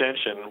an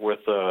extension with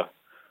the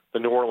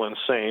New Orleans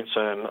Saints,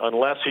 and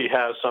unless he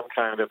has some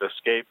kind of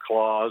escape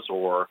clause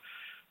or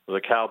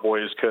the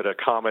Cowboys could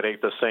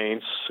accommodate the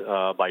Saints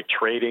by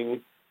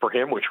trading for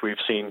him, which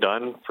we've seen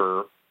done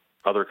for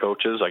other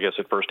coaches. I guess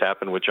it first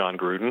happened with John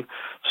Gruden,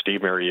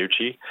 Steve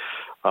Mariucci,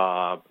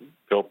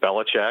 Bill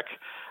Belichick.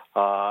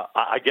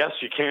 I guess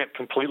you can't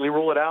completely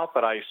rule it out,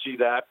 but I see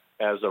that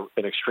as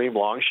an extreme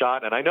long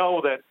shot. And I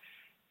know that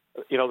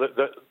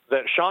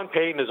that Sean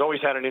Payton has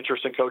always had an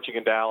interest in coaching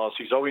in Dallas.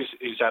 He's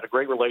had a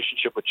great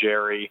relationship with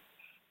Jerry.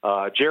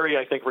 Jerry,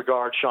 I think,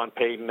 regards Sean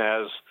Payton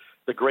as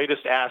the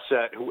greatest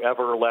asset who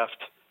ever left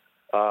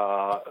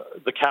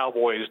the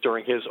Cowboys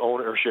during his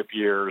ownership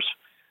years.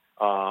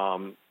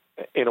 And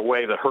in a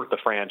way that hurt the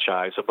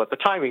franchise. But the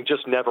timing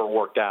just never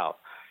worked out.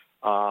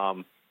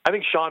 I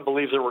think Sean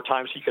believes there were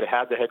times he could have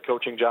had the head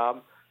coaching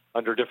job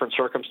under different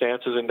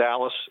circumstances in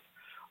Dallas.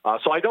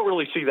 So I don't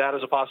really see that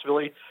as a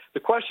possibility. The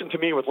question to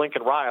me with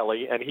Lincoln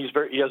Riley, and he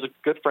has a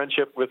good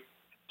friendship with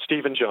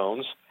Stephen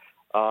Jones,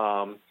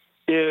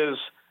 is,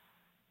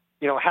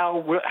 you know,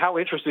 how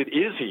interested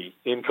is he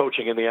in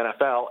coaching in the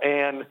NFL?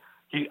 And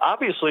he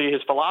obviously,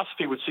 his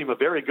philosophy would seem a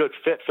very good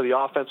fit for the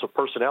offensive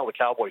personnel the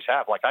Cowboys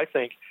have. Like, I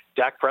think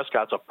Dak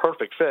Prescott's a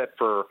perfect fit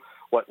for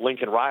what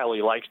Lincoln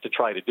Riley likes to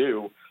try to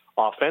do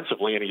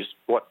offensively, and he's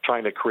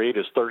trying to create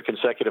his third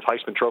consecutive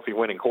Heisman Trophy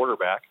winning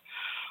quarterback.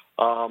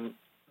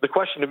 The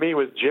question to me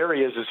with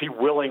Jerry is he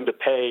willing to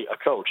pay a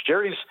coach?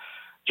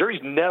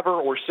 Jerry's never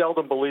or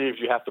seldom believes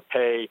you have to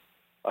pay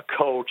a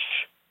coach,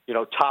 you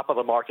know, top of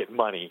the market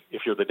money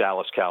if you're the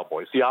Dallas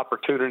Cowboys. The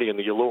opportunity and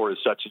the allure is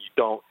such that you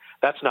don't.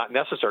 That's not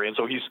necessary, and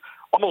so he's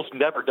almost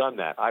never done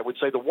that. I would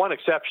say the one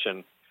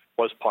exception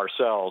was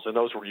Parcells, and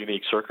those were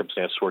unique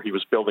circumstances where he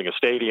was building a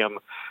stadium.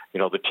 You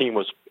know, the team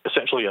was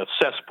essentially a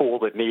cesspool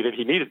that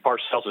he needed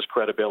Parcells'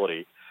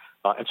 credibility,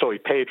 and so he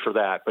paid for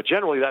that. But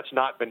generally, that's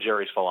not been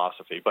Jerry's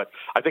philosophy. But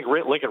I think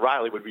Lincoln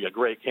Riley would be a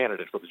great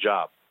candidate for the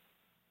job.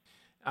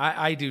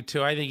 I do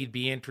too. I think he'd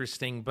be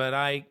interesting, but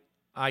I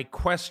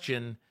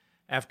question,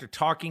 after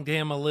talking to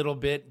him a little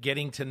bit,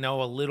 getting to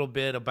know a little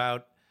bit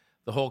about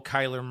the whole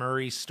Kyler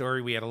Murray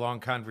story. We had a long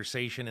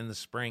conversation in the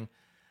spring.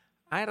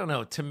 I don't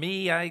know. To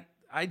me, I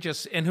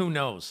just, and who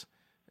knows?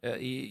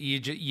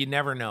 You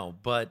never know.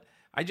 But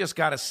I just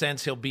got a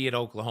sense he'll be at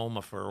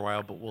Oklahoma for a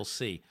while, but we'll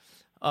see.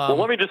 Well,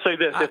 let me just say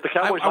this. If the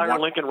Cowboys hire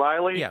Lincoln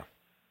Riley, yeah.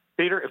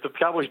 Peter, if the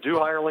Cowboys do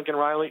hire Lincoln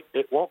Riley,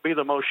 it won't be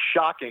the most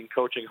shocking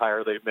coaching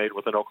hire they've made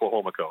with an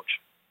Oklahoma coach.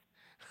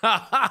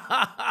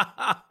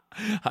 I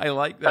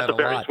like that a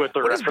lot.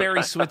 What is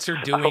Barry Switzer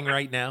doing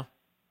right now?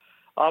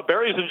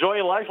 Barry's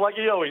enjoying life like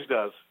he always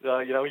does.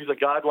 You know, he's a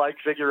godlike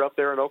figure up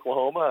there in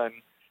Oklahoma,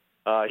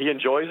 and he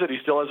enjoys it. He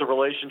still has a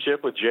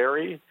relationship with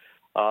Jerry.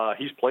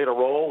 He's played a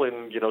role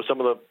in, you know, some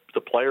of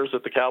the players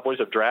that the Cowboys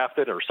have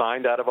drafted or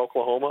signed out of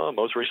Oklahoma,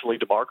 most recently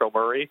DeMarco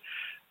Murray.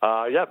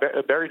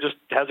 Barry just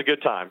has a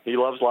good time. He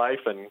loves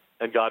life, and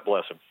God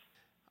bless him.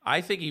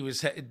 I think he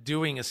was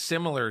doing a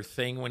similar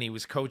thing when he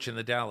was coaching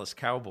the Dallas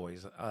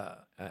Cowboys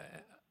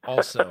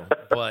also.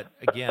 But,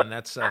 again,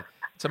 it's a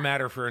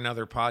matter for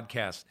another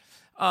podcast.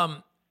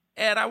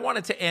 Ed, I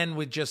wanted to end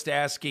with just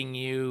asking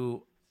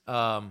you,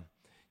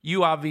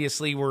 you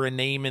obviously were a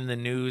name in the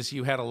news.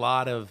 You had a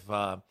lot of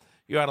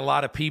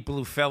people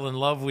who fell in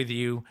love with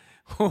you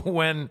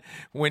when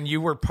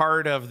you were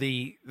part of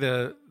the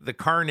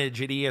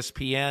carnage at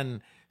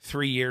ESPN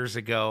 3 years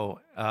ago,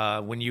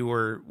 when you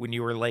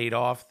were laid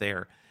off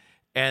there.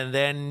 And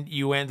then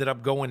you ended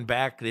up going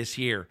back this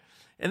year.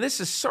 And this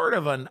is sort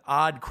of an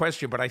odd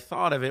question, but I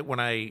thought of it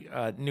when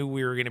I knew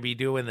we were going to be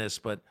doing this.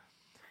 But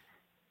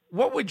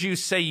what would you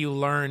say you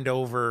learned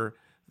over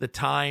the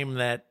time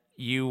that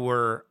you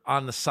were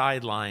on the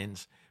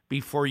sidelines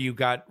before you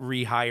got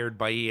rehired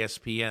by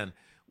ESPN?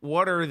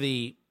 What are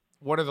the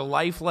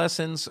life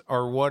lessons,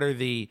 or what are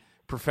the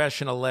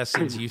professional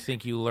lessons you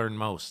think you learned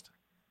most?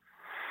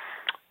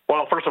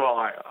 Well, first of all,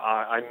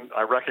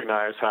 I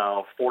recognize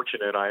how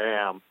fortunate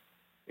I am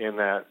in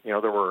that, you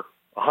know, there were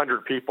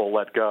 100 people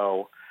let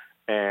go,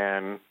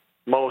 and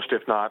most,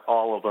 if not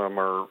all of them,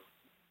 are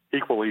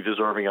equally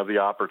deserving of the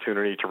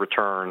opportunity to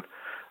return,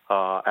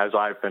 as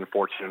I've been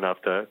fortunate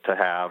enough to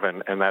have,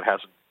 and that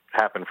hasn't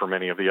happened for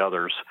many of the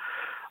others.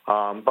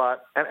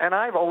 But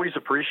I've always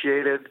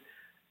appreciated,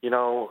 you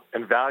know,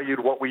 and valued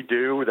what we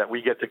do, that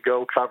we get to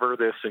go cover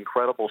this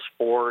incredible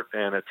sport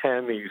and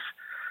attend these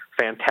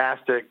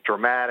fantastic,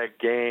 dramatic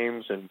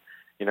games, and,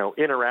 you know,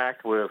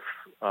 interact with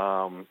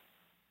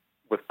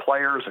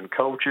players and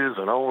coaches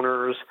and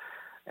owners,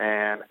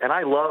 and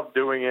I love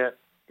doing it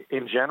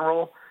in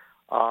general.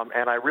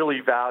 And I really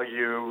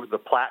value the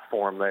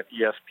platform that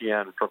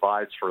ESPN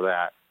provides for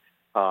that,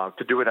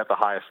 to do it at the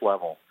highest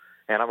level.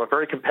 And I'm a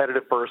very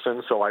competitive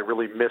person, so I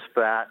really miss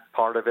that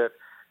part of it.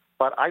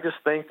 But I just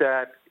think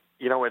that,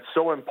 you know, it's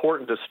so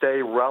important to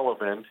stay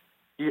relevant,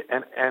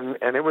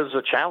 and it was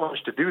a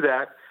challenge to do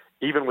that,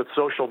 even with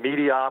social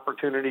media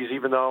opportunities,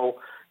 even though,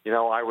 you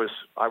know, I was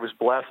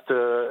blessed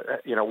to,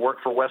 you know,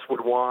 work for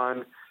Westwood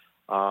One,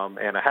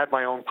 and I had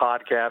my own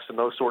podcast and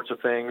those sorts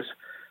of things.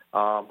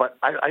 But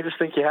I just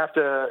think you have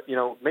to, you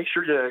know, make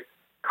sure to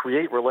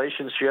create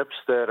relationships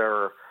that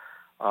are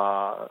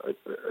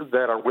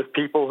with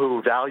people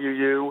who value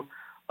you,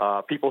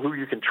 people who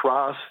you can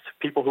trust,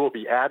 people who will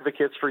be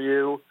advocates for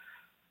you.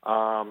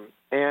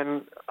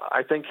 And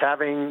I think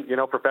having, you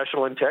know,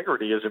 professional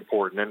integrity is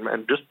important,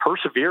 and just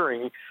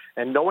persevering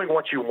and knowing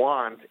what you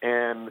want,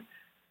 and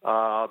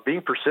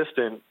being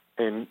persistent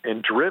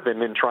and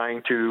driven in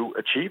trying to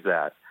achieve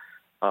that.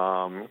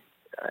 And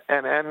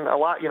a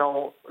lot, you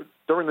know,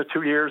 during the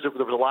 2 years, there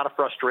was a lot of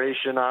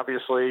frustration,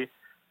 obviously.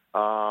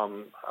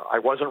 I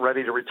wasn't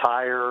ready to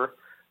retire.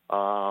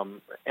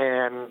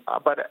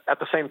 But at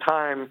the same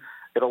time,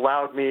 it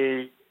allowed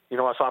me, you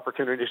know, us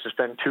opportunities to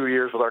spend 2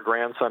 years with our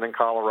grandson in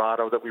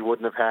Colorado that we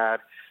wouldn't have had.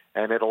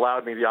 and it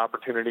allowed me the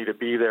opportunity to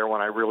be there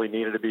when I really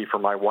needed to be for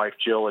my wife,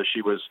 Jill, as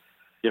she was,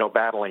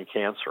 battling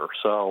cancer.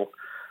 So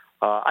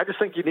I just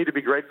think you need to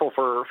be grateful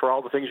for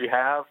all the things you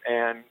have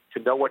and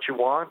to know what you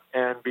want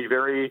and be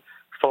very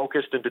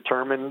focused and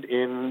determined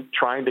in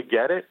trying to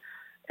get it,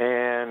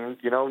 and,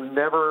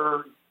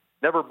 never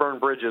burn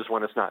bridges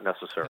when it's not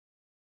necessary.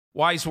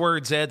 Wise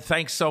words, Ed.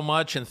 Thanks so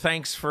much, and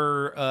thanks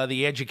for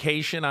the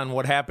education on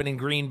what happened in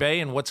Green Bay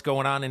and what's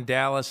going on in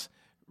Dallas.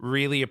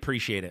 Really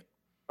appreciate it.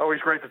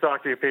 Always great to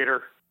talk to you,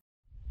 Peter.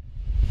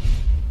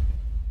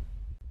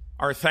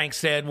 Our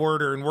thanks to Ed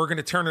Werder, and we're going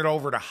to turn it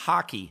over to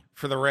hockey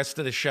for the rest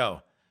of the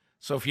show.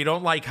 So if you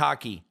don't like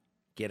hockey,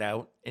 get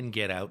out and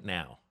get out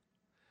now.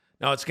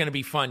 No, it's going to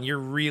be fun. You're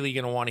really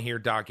going to want to hear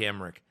Doc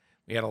Emrick.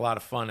 We had a lot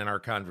of fun in our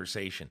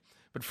conversation.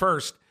 But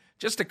first,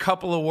 just a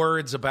couple of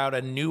words about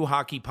a new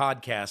hockey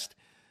podcast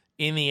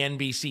in the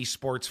NBC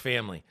Sports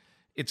family.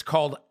 It's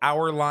called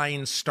Our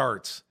Line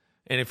Starts.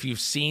 And if you've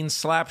seen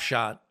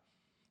Slapshot,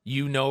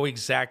 you know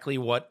exactly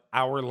what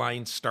Our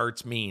Line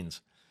Starts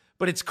means.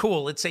 But it's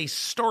cool. It's a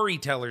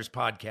storytellers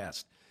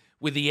podcast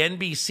with the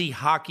NBC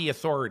hockey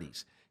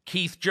authorities,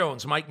 Keith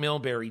Jones, Mike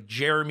Milbury,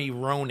 Jeremy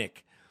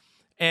Roenick.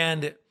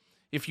 And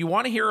if you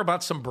want to hear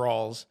about some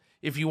brawls,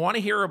 if you want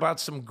to hear about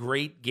some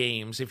great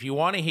games, if you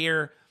want to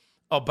hear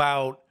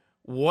about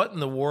what in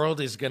the world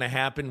is going to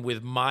happen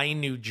with my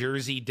New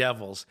Jersey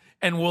Devils,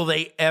 and will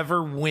they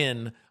ever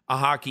win a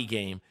hockey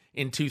game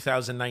in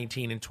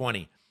 2019 and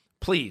 20,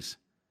 please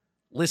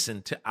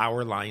listen to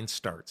Our Line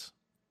Starts.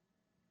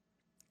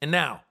 And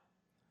now,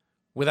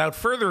 without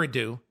further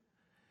ado,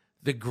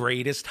 the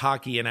greatest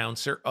hockey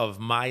announcer of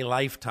my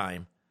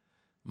lifetime,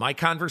 my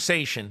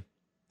conversation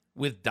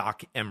with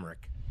Doc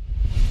Emrick.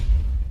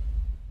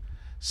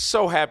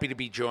 So happy to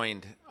be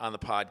joined on the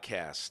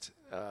podcast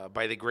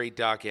by the great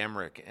Doc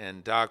Emrick.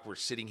 And Doc, we're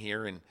sitting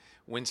here in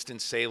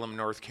Winston-Salem,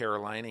 North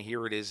Carolina.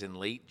 Here it is in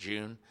late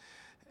June.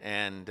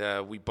 And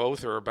we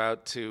both are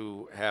about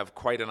to have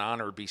quite an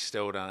honor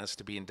bestowed on us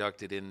to be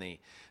inducted in the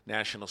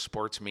National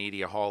Sports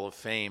Media Hall of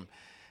Fame.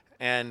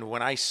 And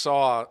when I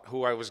saw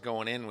who I was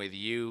going in with,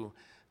 you,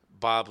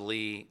 Bob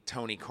Lee,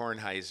 Tony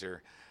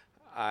Kornheiser,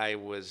 I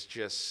was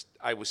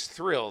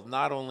thrilled,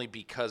 not only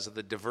because of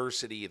the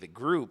diversity of the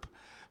group,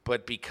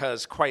 but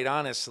because, quite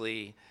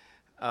honestly,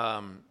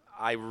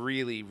 I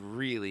really,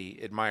 really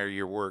admire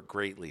your work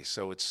greatly.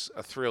 So it's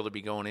a thrill to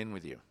be going in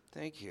with you.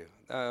 Thank you.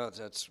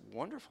 That's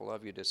wonderful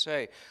of you to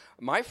say.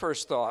 My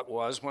first thought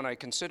was, when I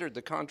considered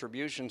the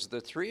contributions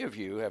the three of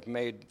you have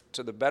made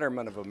to the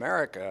betterment of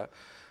America,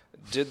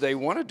 did they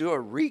want to do a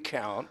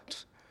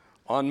recount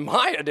on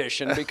my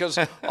edition? Because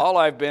all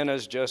I've been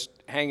is just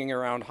hanging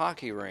around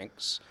hockey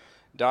rinks,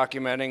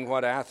 documenting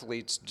what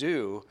athletes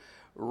do,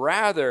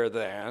 rather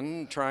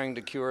than trying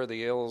to cure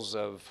the ills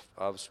of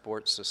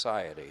sports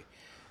society,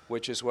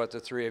 which is what the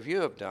three of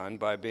you have done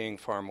by being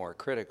far more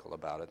critical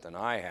about it than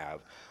I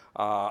have.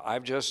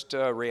 I've just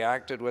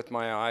reacted with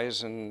my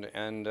eyes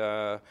and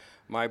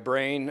my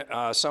brain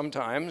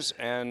sometimes,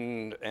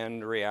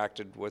 and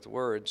reacted with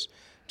words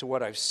to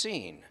what I've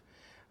seen.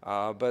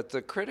 But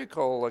the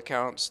critical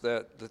accounts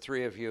that the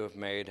three of you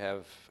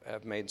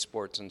have made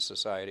sports and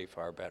society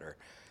far better.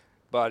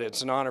 But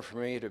it's an honor for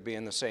me to be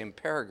in the same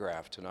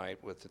paragraph tonight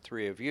with the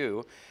three of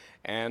you.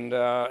 And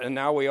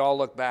now we all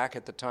look back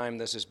at the time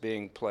this is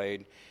being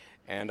played,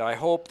 and I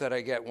hope that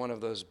I get one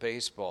of those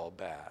baseball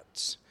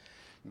bats.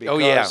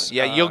 Because,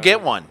 you'll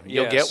get one.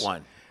 You'll yes, get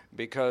one.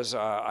 Because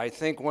I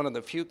think one of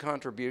the few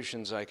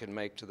contributions I can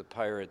make to the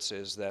Pirates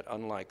is that,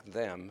 unlike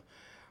them,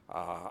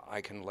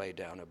 I can lay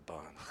down a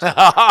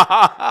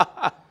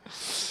bunt.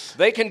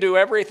 They can do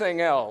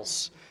everything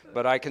else,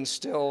 but I can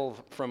still,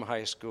 from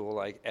high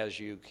school, as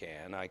you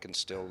can, I can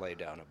still lay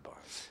down a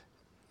bunt.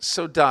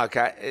 So, Doc,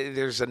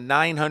 there's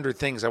 900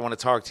 things I want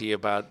to talk to you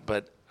about,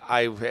 but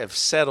I have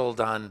settled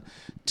on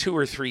 2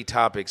 or 3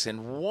 topics,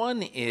 and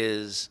one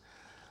is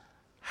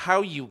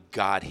how you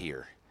got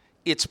here.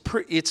 It's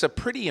a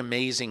pretty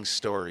amazing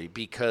story,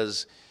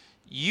 because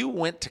you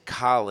went to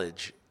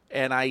college,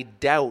 and I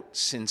doubt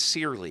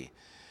sincerely,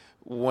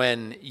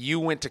 when you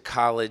went to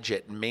college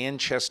at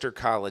Manchester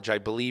College, I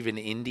believe in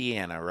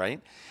Indiana,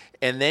 right?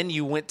 And then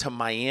you went to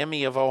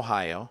Miami of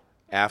Ohio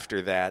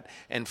after that,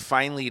 and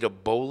finally to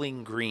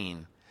Bowling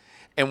Green.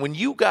 And when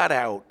you got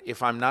out,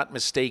 if I'm not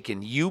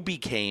mistaken, you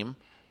became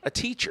a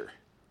teacher.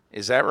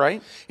 Is that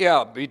right?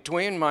 Yeah,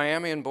 between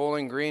Miami and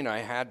Bowling Green, I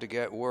had to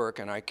get work,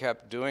 and I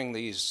kept doing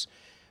these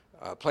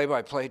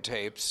play-by-play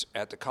tapes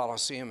at the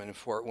Coliseum in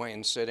Fort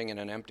Wayne, sitting in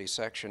an empty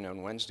section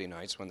on Wednesday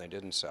nights when they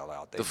didn't sell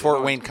out. The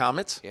Fort Wayne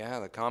Comets? Yeah,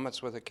 the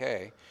Comets with a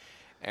K.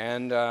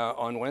 And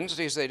on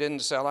Wednesdays, they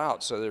didn't sell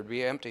out, so there'd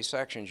be empty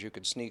sections you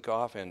could sneak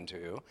off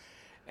into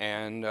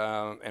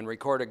and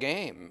record a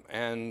game.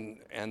 And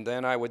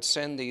then I would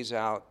send these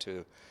out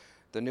to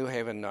the New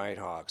Haven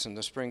Nighthawks and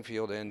the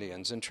Springfield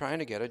Indians and trying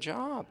to get a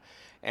job.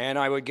 And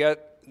I would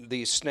get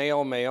these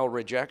snail mail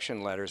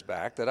rejection letters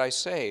back that I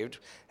saved,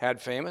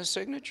 had famous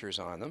signatures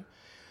on them.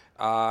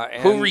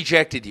 Who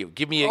rejected you?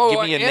 Give me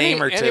a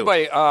name or two.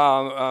 Anybody.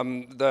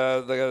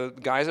 The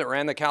guys that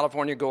ran the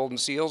California Golden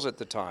Seals at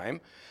the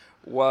time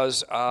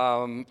was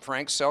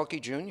Frank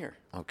Selke Jr.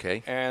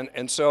 Okay.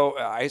 And so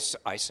I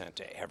sent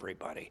to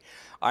everybody.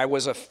 I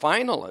was a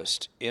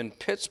finalist in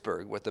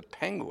Pittsburgh with the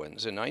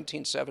Penguins in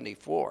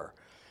 1974.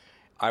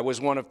 I was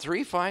one of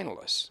 3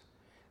 finalists.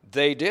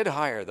 They did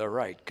hire the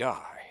right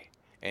guy,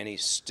 and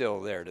he's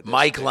still there to this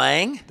Mike day.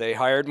 Lang? They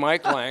hired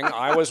Mike Lang.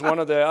 I was one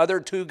of the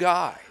other 2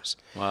 guys.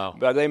 Wow.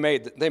 But they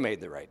made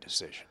the right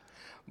decision.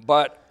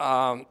 But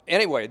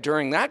anyway,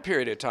 during that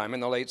period of time in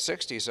the late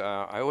 60s,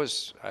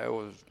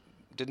 I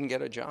didn't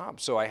get a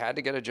job, so I had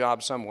to get a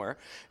job somewhere.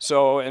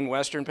 So in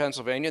Western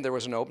Pennsylvania, there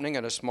was an opening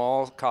at a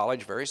small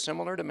college very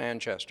similar to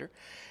Manchester,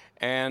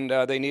 and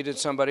they needed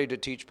somebody to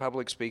teach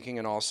public speaking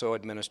and also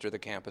administer the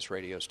campus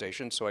radio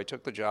station. So I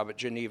took the job at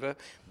Geneva,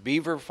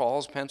 Beaver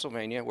Falls,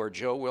 Pennsylvania, where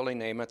Joe Willie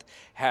Namath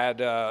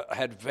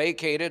had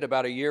vacated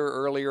about a year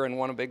earlier and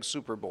won a big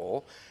Super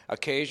Bowl.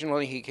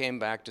 Occasionally, he came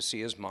back to see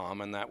his mom,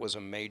 and that was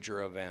a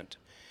major event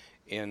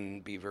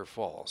in Beaver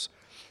Falls.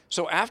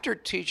 So after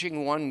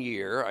teaching 1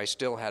 year, I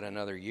still had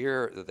another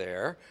year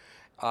there.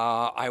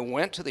 I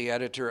went to the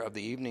editor of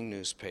the evening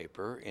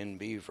newspaper in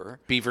Beaver.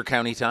 Beaver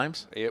County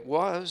Times? It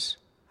was.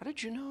 How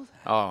did you know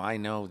that? Oh, I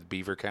know the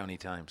Beaver County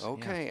Times.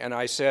 Okay, Yeah. and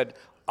I said,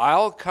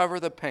 I'll cover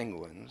the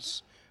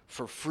Penguins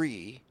for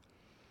free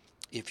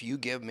if you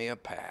give me a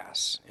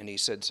pass. And he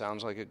said,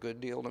 sounds like a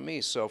good deal to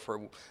me. So for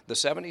the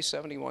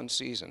 70-71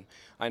 season,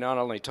 I not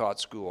only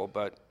taught school,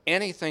 but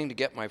anything to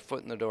get my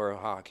foot in the door of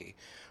hockey.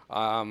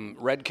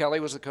 Red Kelly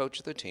was the coach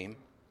of the team,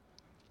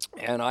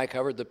 and I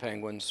covered the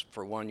Penguins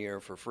for 1 year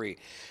for free.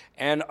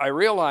 And I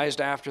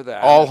realized after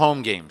that... All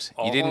home games.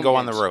 You all didn't home go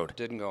on games. the road.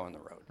 Didn't go on the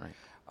road.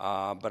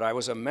 Right. But I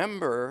was a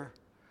member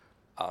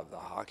of the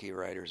Hockey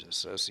Writers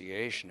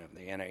Association of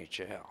the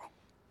NHL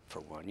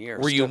for 1 year.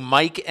 Were you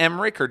Mike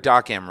Emrick or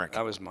Doc Emrick?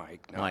 I was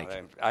Mike. No,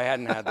 Mike. I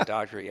hadn't had the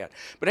doctorate yet.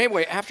 But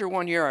anyway, after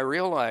 1 year, I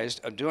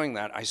realized of doing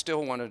that, I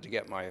still wanted to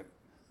get my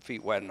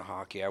feet wet in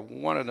hockey. I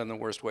wanted in the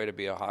worst way to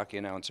be a hockey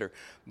announcer.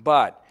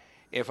 But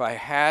if I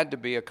had to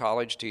be a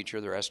college teacher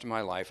the rest of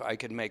my life, I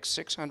could make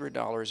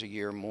 $600 a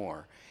year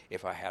more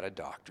if I had a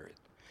doctorate.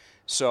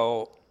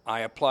 So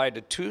I applied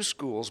to 2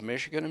 schools,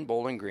 Michigan and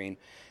Bowling Green,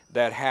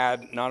 that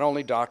had not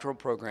only doctoral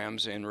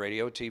programs in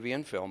radio, TV,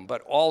 and film,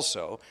 but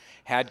also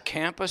had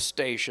campus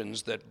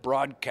stations that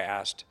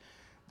broadcast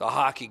the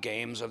hockey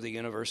games of the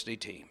university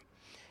team.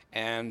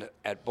 And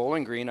at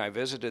Bowling Green, I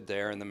visited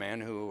there, and the man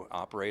who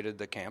operated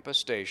the campus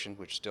station,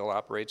 which still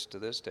operates to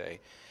this day,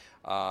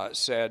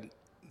 said,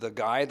 the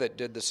guy that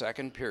did the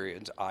second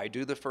periods, I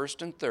do the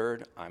first and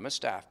third, I'm a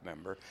staff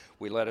member.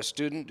 We let a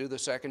student do the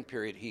second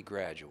period, he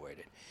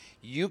graduated.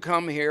 You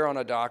come here on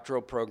a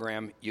doctoral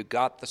program, you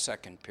got the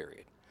second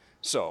period.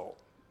 So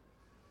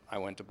I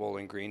went to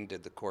Bowling Green,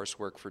 did the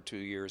coursework for 2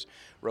 years,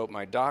 wrote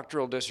my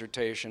doctoral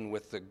dissertation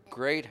with the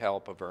great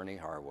help of Ernie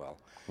Harwell.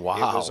 Wow.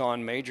 It was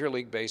on Major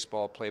League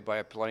Baseball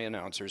play-by-play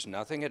announcers.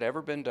 Nothing had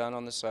ever been done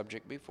on the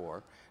subject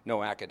before,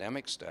 no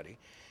academic study.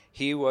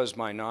 He was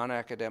my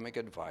non-academic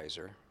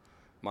advisor.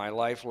 My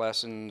life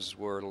lessons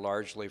were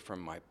largely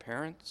from my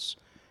parents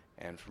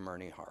and from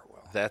Ernie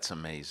Harwell. That's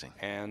amazing.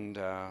 And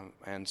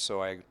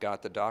so I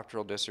got the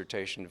doctoral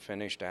dissertation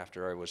finished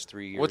after I was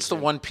 3 years. What's the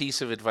one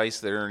piece of advice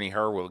that Ernie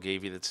Harwell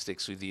gave you that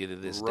sticks with you to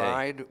this day?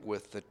 Ride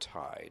with the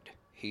tide.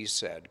 He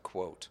said,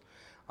 quote,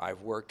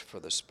 I've worked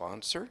for the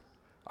sponsor,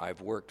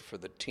 I've worked for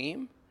the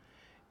team,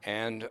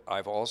 and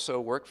I've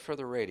also worked for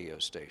the radio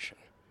station.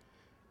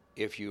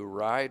 If you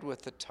ride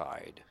with the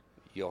tide,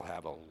 you'll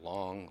have a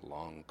long,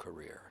 long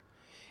career.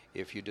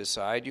 If you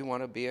decide you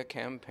want to be a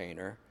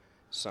campaigner,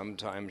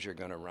 sometimes you're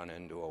going to run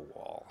into a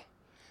wall.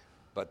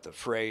 But the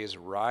phrase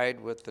ride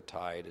with the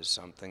tide is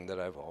something that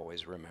I've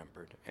always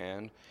remembered.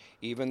 And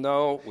even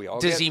though we all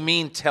Does he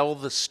mean tell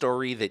the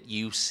story that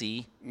you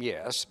see?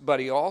 Yes, but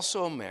he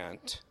also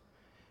meant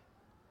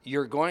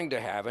you're going to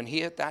have, and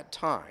he at that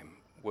time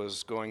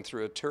was going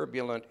through a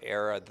turbulent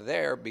era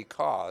there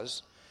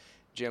because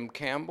Jim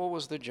Campbell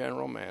was the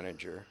general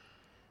manager,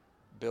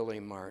 Billy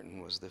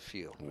Martin was the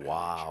field manager.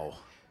 Wow.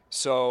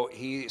 So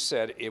he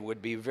said it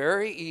would be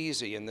very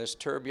easy in this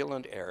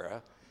turbulent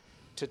era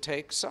to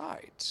take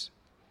sides.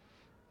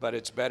 But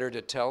it's better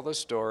to tell the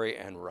story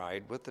and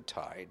ride with the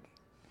tide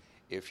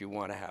if you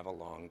want to have a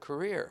long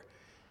career.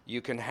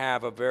 You can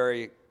have a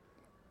very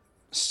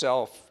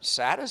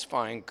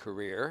self-satisfying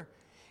career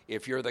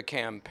if you're the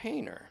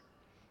campaigner.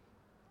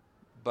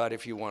 But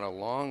if you want a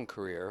long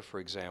career, for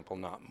example,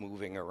 not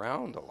moving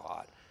around a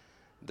lot,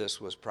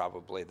 this was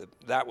probably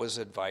that was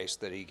advice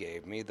that he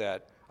gave me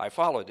that I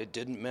followed. It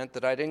didn't mean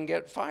that I didn't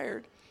get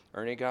fired.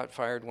 Ernie got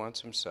fired once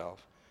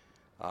himself.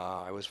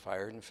 I was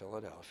fired in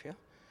Philadelphia.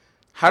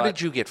 How did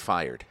you get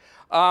fired?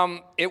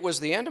 It was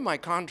the end of my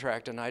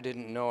contract, and I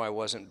didn't know I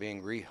wasn't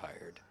being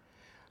rehired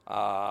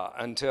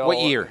until... What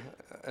year?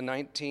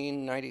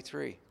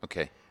 1993.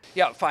 Okay.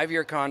 Yeah,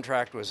 5-year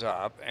contract was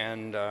up,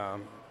 and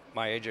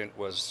my agent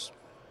was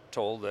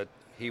told that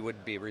he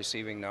would be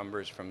receiving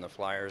numbers from the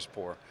Flyers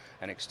for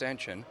an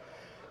extension.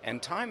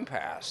 And time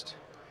passed,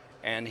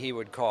 and he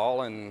would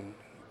call and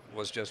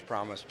was just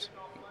promised,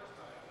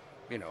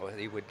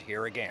 he would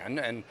hear again,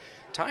 and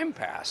time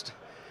passed.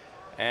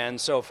 And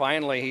so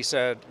finally he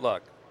said,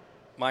 look,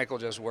 Michael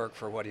just worked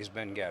for what he's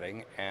been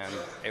getting, and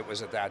it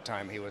was at that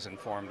time he was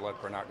informed,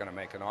 look, we're not going to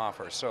make an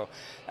offer. So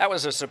that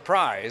was a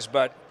surprise,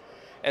 but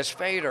as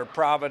fate or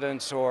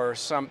providence or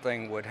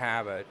something would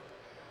have it,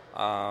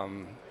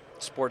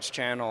 Sports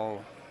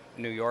Channel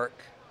New York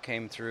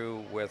came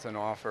through with an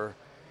offer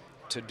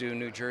to do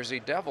New Jersey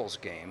Devils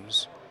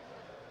games.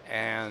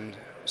 And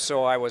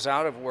so I was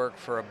out of work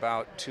for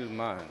about 2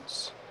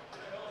 months.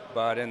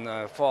 But in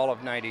the fall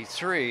of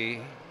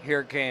 '93,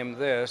 here came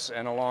this,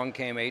 and along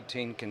came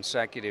 18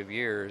 consecutive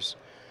years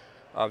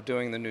of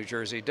doing the New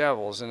Jersey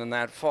Devils. And in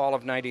that fall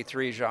of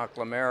 '93, Jacques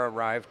Lemaire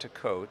arrived to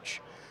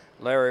coach.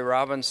 Larry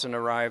Robinson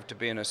arrived to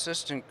be an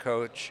assistant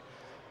coach.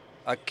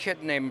 A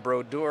kid named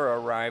Brodeur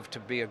arrived to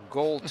be a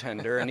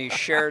goaltender, and he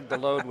shared the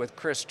load with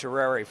Chris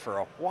Terreri for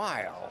a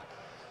while.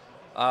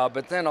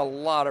 But then a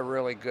lot of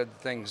really good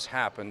things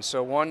happened.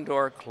 So one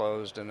door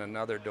closed and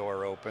another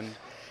door opened,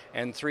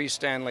 and 3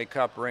 Stanley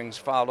Cup rings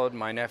followed.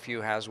 My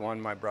nephew has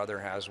one, my brother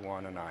has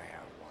one, and I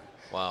have one.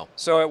 Wow.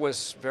 So it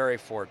was very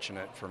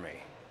fortunate for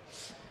me.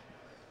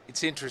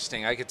 It's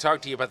interesting. I could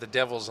talk to you about the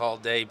Devils all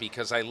day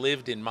because I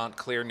lived in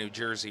Montclair, New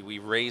Jersey. We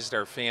raised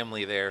our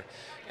family there,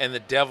 and the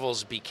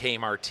Devils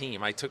became our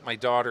team. I took my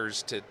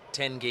daughters to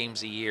 10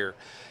 games a year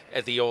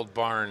at the old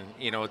barn,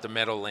 at the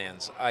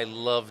Meadowlands. I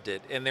loved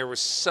it. And there was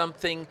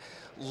something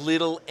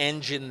little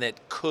engine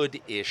that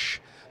could-ish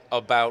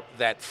about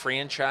that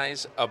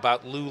franchise,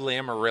 about Lou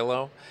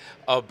Lamoriello,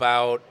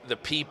 about the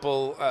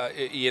people,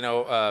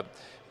 the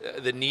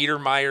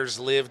Niedermeyers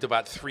lived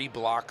about 3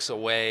 blocks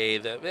away.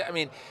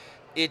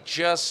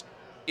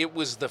 It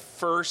was the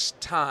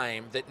first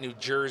time that New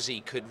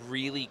Jersey could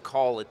really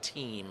call a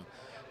team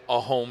a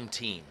home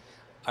team.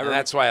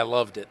 That's why I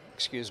loved it.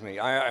 Excuse me.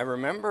 I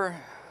remember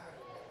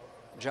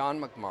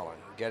John McMullen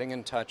getting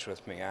in touch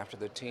with me after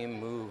the team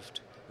moved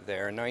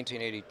there in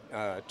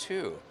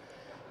 1982.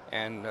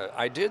 And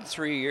I did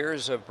 3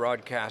 years of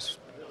broadcast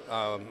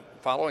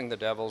following the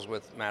Devils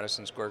with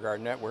Madison Square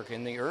Garden Network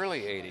in the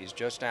early 80s,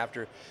 just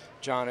after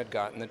John had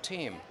gotten the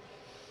team.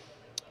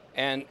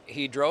 And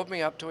he drove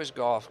me up to his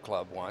golf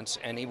club once,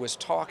 and he was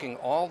talking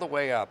all the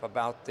way up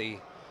about the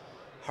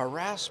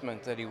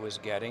harassment that he was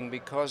getting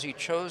because he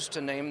chose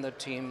to name the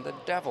team the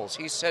Devils.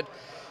 He said,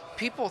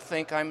 people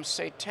think I'm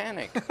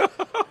satanic.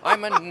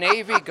 I'm a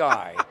Navy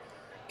guy.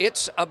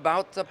 It's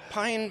about the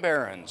Pine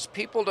Barrens.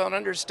 People don't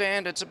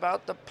understand it's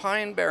about the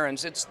Pine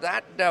Barrens. It's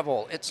that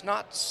devil. It's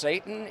not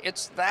Satan.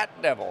 It's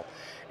that devil.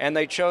 And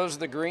they chose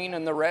the green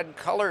and the red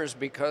colors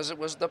because it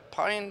was the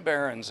Pine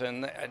Barrens.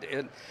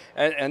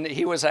 And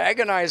he was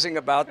agonizing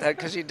about that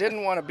because he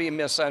didn't want to be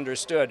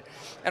misunderstood.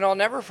 And I'll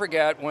never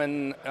forget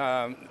when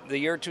the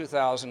year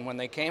 2000, when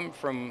they came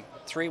from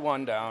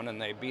 3-1 down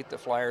and they beat the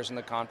Flyers in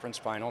the conference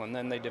final, and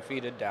then they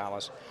defeated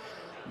Dallas.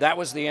 That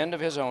was the end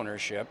of his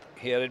ownership.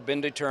 He had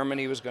been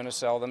determined he was going to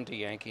sell them to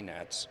Yankee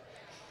Nets.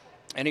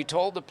 And he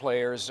told the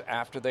players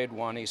after they'd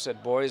won, he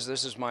said, boys,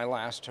 this is my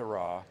last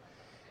hurrah.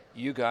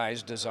 You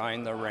guys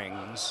design the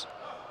rings.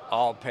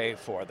 I'll pay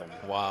for them.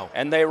 Wow.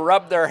 And they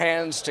rubbed their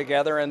hands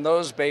together, and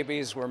those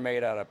babies were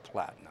made out of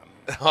platinum.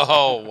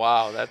 Oh,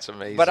 wow, that's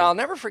amazing. But I'll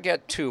never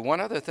forget, too, one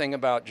other thing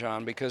about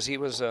John, because he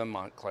was a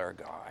Montclair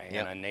guy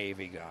and a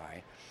Navy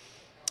guy.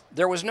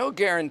 There was no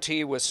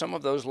guarantee with some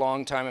of those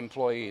longtime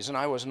employees, and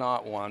I was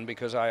not one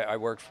because I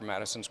worked for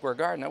Madison Square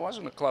Garden. I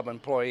wasn't a club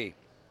employee.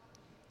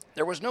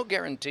 There was no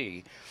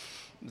guarantee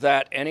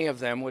that any of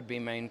them would be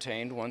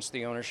maintained once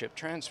the ownership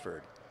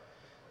transferred.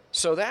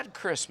 So that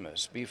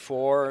Christmas,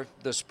 before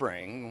the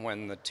spring,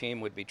 when the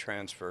team would be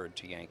transferred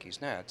to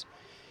Yankees Nets,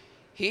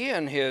 he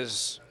and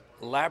his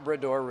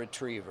Labrador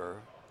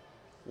Retriever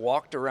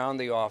walked around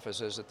the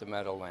offices at the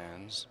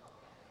Meadowlands,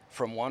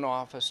 from one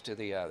office to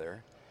the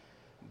other,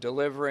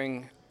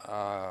 delivering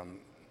a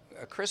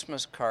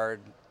Christmas card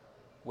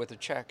with a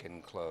check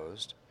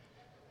enclosed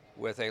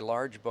with a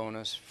large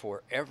bonus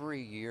for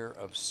every year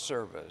of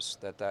service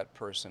that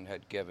person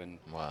had given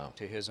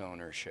to his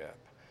ownership.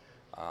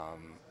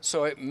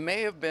 So it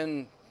may have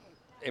been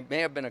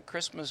a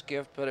Christmas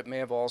gift, but it may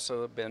have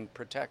also been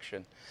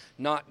protection,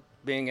 not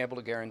being able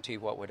to guarantee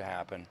what would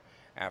happen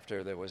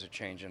after there was a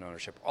change in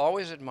ownership.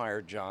 Always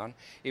admired John.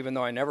 Even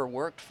though I never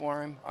worked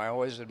for him, I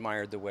always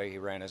admired the way he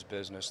ran his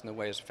business and the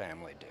way his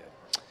family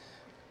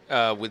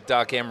did. With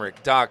Doc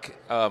Emrick. Doc,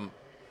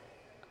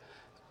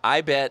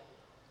 I bet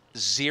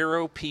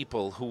 0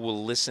 people who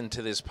will listen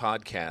to this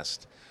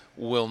podcast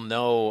will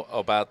know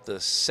about the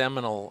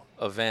seminal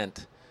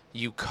event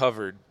you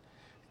covered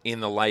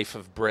in the life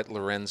of Brett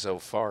Lorenzo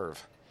Favre.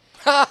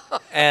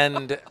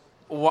 And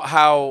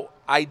how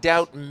I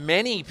doubt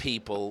many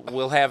people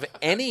will have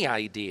any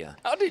idea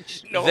How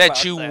did you know that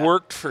about you that?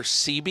 worked for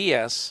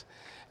CBS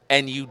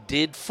and you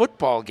did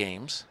football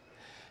games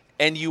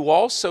and you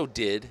also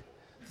did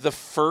the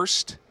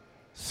first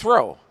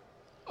throw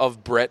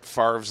of Brett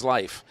Favre's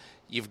life.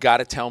 You've got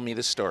to tell me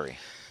the story.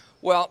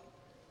 Well,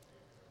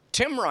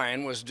 Tim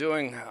Ryan was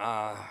doing,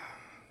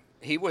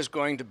 he was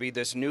going to be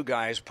this new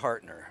guy's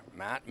partner.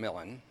 Matt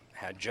Millen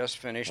had just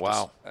finished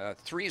a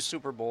 3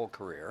 Super Bowl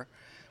career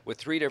with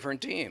 3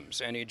 different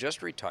teams, and he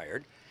just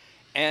retired.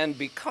 And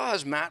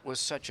because Matt was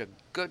such a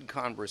good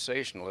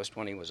conversationalist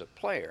when he was a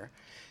player,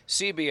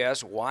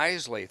 CBS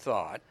wisely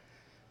thought,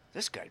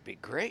 this guy'd be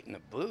great in the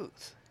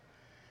booth.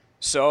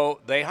 So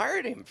they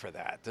hired him for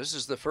that. This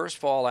is the first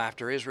fall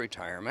after his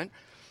retirement.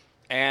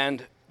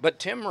 But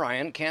Tim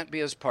Ryan can't be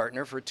his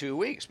partner for 2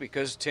 weeks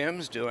because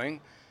Tim's doing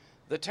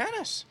the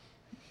tennis,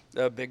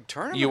 the big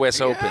tournament.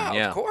 U.S. Open,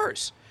 yeah. Of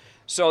course.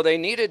 So they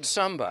needed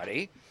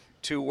somebody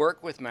to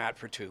work with Matt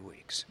for 2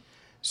 weeks.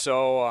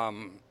 So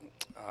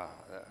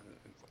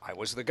I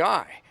was the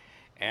guy.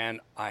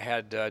 And I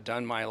had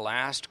done my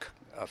last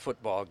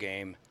football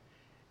game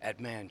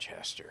at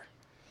Manchester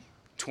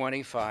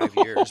 25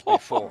 years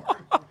before.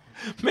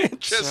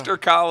 Manchester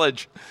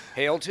College.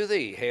 Hail to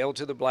thee, hail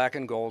to the black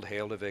and gold,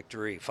 hail to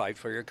victory. Fight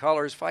for your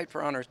colors, fight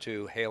for honor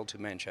too. Hail to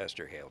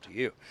Manchester, hail to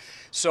you.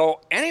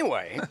 So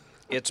anyway,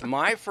 it's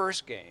my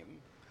first game.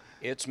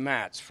 It's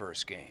Matt's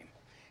first game.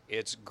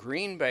 It's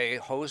Green Bay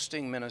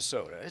hosting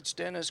Minnesota. It's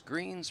Dennis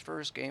Green's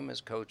first game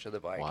as coach of the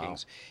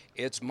Vikings.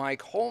 Wow. It's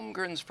Mike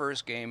Holmgren's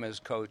first game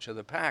as coach of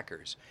the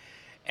Packers.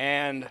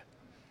 And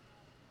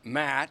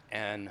Matt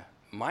and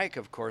Mike,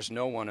 of course,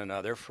 know one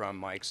another from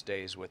Mike's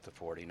days with the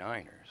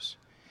 49ers.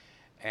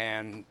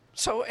 And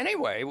so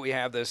anyway, we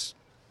have this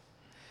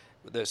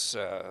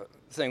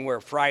thing where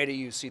Friday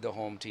you see the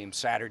home team,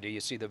 Saturday you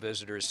see the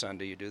visitors,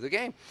 Sunday you do the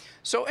game.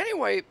 So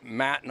anyway,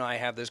 Matt and I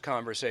have this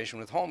conversation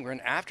with Holmgren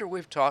after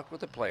we've talked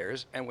with the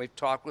players and we've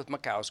talked with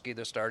Mikowski,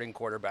 the starting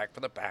quarterback for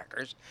the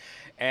Packers,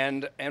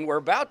 and we're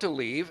about to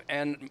leave,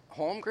 and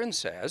Holmgren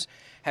says,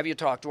 have you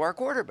talked to our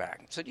quarterback?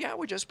 I said, yeah,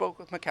 we just spoke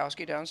with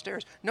Mikowski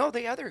downstairs. No,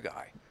 the other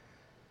guy.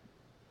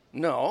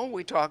 No,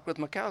 we talked with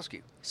Mikowski.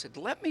 He said,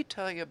 let me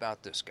tell you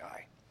about this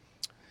guy.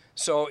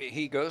 So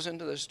he goes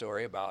into the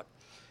story about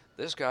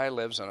this guy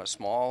lives on a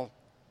small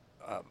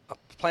a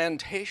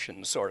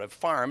plantation sort of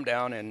farm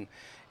down in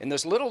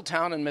this little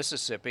town in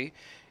Mississippi,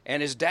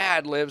 and his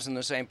dad lives in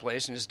the same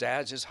place, and his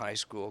dad's his high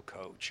school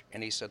coach.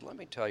 And he said, let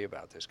me tell you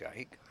about this guy.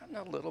 He got in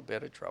a little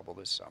bit of trouble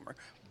this summer,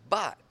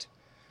 but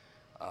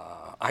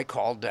I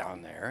called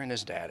down there, and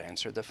his dad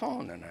answered the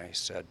phone, and I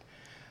said,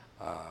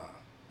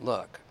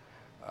 look,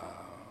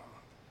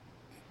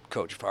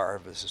 Coach Favre,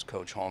 this is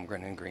Coach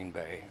Holmgren in Green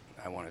Bay.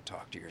 I want to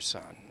talk to your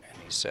son.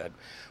 And he said,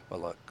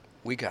 well, look,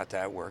 we got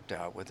that worked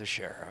out with the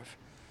sheriff.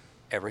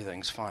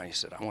 Everything's fine. He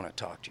said, I want to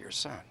talk to your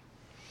son.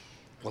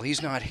 Well,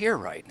 he's not here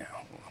right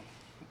now. Well,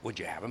 would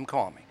you have him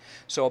call me?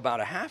 So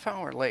about a half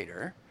hour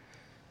later,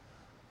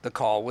 the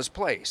call was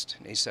placed.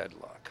 And he said,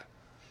 look,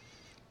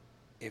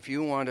 if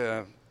you want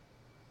to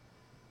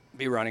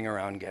be running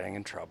around getting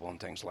in trouble and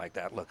things like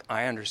that, look,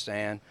 I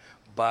understand,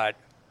 but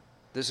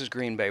this is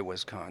Green Bay,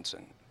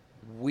 Wisconsin.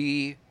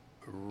 We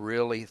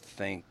really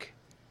think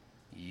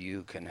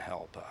you can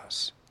help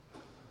us.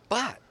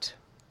 But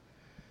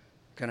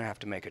going to have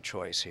to make a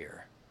choice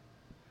here.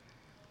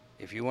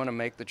 If you want to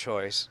make the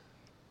choice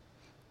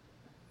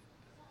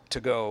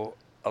to go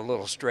a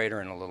little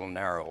straighter and a little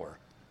narrower,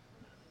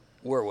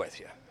 we're with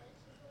you.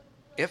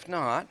 If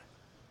not,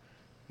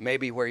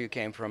 maybe where you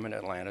came from in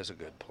Atlanta is a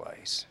good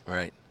place.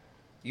 Right.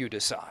 You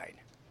decide.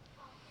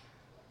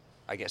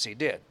 I guess he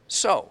did.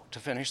 So, to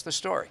finish the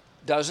story,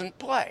 doesn't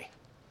play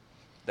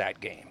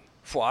that game.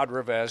 Fuad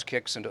Revez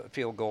kicks into a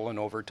field goal in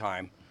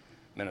overtime.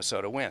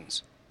 Minnesota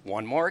wins.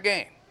 One more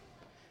game.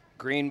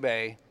 Green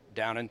Bay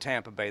down in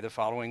Tampa Bay the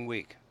following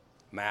week.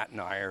 Matt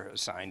and I are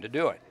assigned to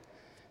do it.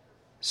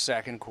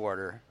 Second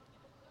quarter,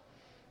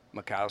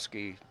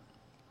 Mikowski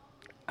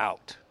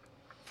out.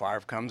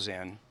 Favre comes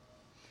in,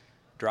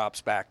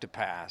 drops back to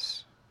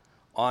pass,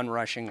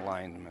 on-rushing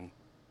lineman,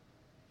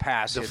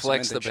 pass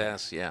deflects hits the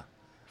pass, yeah.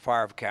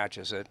 Favre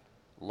catches it,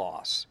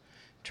 loss.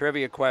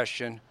 Trivia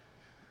question,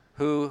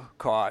 who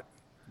caught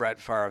Brett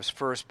Favre's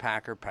first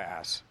Packer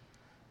pass?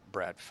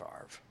 Brett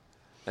Favre.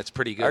 That's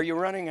pretty good. Are you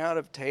running out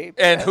of tape?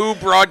 And who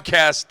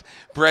broadcast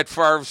Brett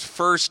Favre's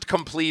first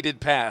completed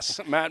pass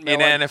Matt in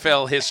Millen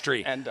NFL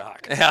history? And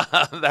Doc.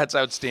 Yeah, that's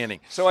outstanding.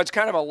 So it's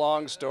kind of a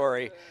long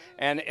story,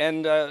 and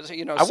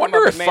you know. I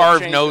wonder if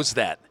Favre knows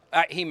that.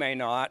 He may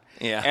not.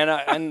 Yeah.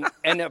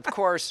 And of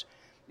course,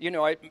 you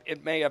know,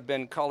 it may have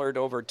been colored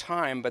over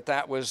time, but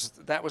that was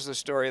the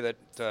story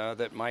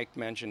that Mike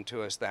mentioned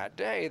to us that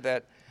day,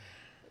 that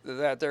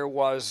there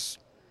was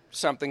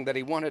something that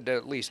he wanted to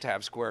at least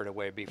have squared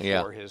away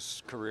before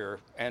his career,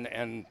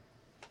 and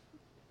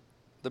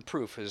the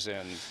proof is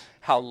in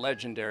how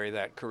legendary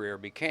that career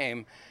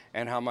became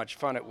and how much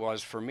fun it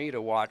was for me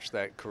to watch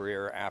that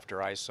career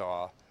after I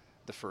saw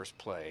the first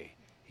play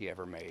he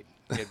ever made.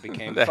 It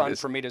became fun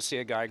for me to see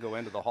a guy go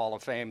into the Hall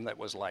of Fame that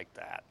was like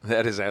that.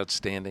 That is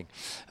outstanding.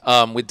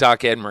 With Doc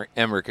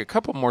Emrick, a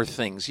couple more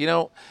things. You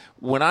know,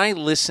 when I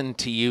listen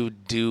to you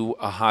do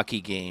a hockey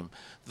game,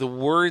 the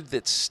word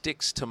that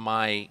sticks to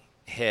my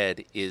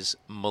head is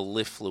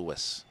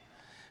mellifluous.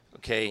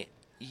 Okay,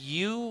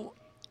 you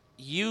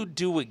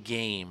do a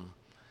game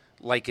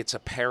like it's a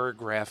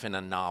paragraph in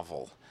a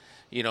novel.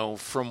 You know,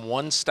 from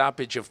one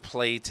stoppage of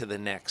play to the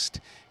next,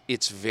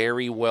 it's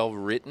very well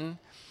written.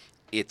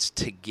 It's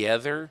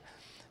together.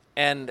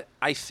 And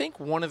I think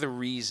one of the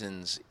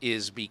reasons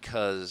is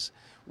because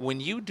when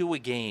you do a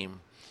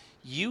game,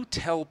 you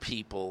tell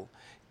people,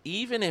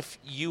 even if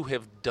you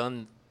have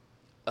done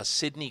a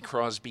Sidney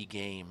Crosby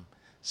game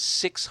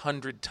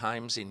 600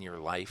 times in your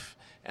life,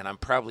 and I'm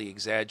probably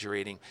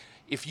exaggerating,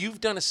 if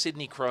you've done a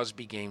Sidney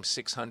Crosby game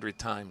 600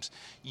 times,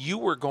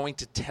 you are going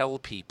to tell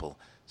people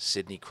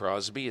Sidney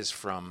Crosby is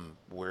from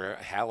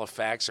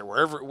Halifax or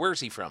wherever. Where's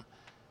he from?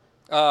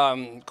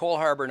 Cole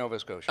Harbour, Nova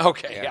Scotia.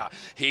 Okay, yeah.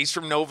 He's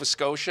from Nova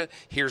Scotia.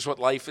 Here's what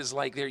life is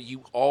like there.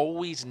 You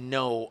always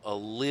know a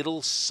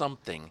little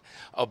something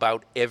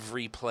about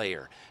every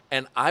player.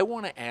 And I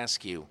want to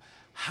ask you,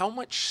 how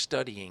much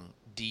studying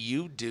do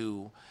you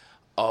do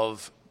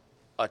of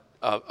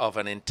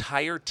an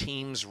entire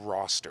team's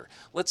roster?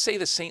 Let's say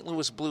the St.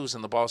 Louis Blues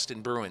and the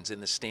Boston Bruins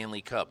in the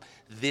Stanley Cup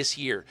this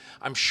year.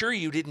 I'm sure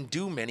you didn't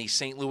do many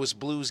St. Louis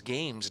Blues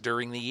games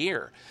during the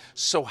year.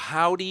 So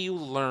how do you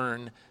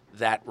learn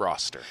that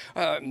roster?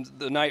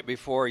 The night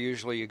before,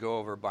 usually you go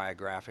over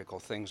biographical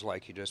things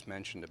like you just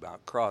mentioned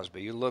about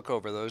Crosby. You look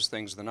over those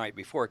things the night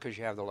before because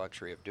you have the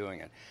luxury of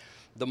doing it.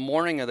 The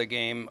morning of the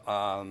game,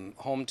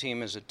 home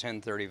team is at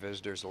 10:30,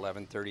 visitors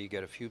 11:30. You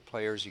get a few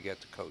players, you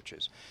get the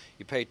coaches.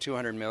 You pay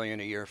 $200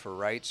 million a year for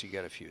rights, you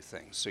get a few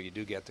things. So you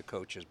do get the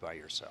coaches by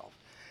yourself.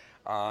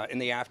 In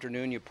the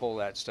afternoon, you pull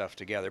that stuff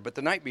together. But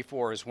the night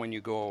before is when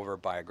you go over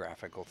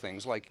biographical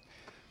things like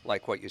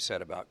what you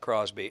said about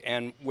Crosby.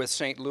 And with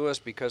St. Louis,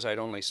 because I'd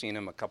only seen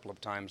him a couple of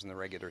times in the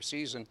regular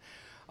season,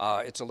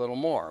 it's a little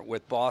more.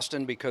 With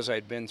Boston, because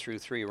I'd been through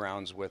 3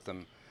 rounds with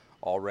them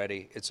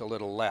already, it's a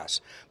little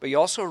less. But you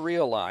also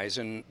realize,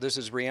 and this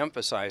is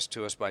reemphasized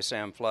to us by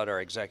Sam Flood,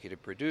 our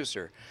executive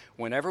producer,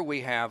 whenever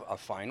we have a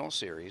final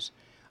series,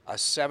 a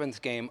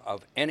 7th game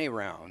of any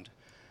round,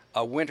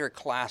 a Winter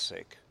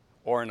Classic,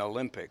 or an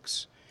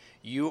Olympics,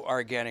 you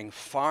are getting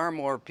far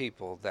more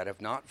people that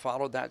have not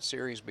followed that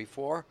series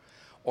before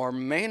or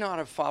may not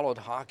have followed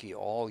hockey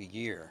all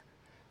year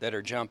that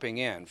are jumping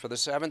in. For the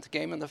 7th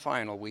game in the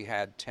final, we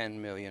had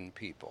 10 million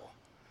people.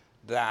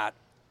 That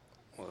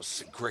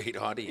was a great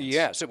audience.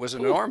 Yes, it was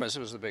enormous. It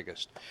was the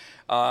biggest.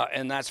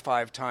 And that's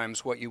 5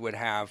 times what you would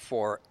have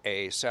for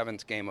a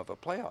 7th game of a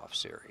playoff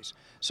series.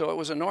 So it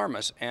was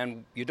enormous,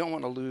 and you don't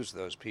want to lose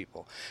those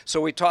people. So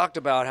we talked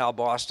about how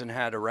Boston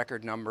had a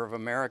record number of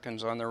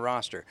Americans on their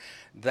roster.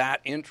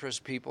 That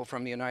interests people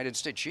from the United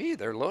States. Gee,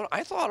 they're low.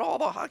 I thought all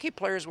the hockey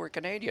players were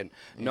Canadian.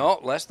 No,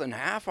 less than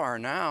half are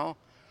now.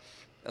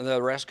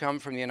 The rest come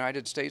from the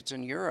United States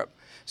and Europe.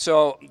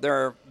 So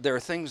there are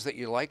things that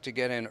you like to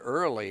get in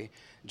early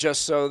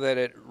just so that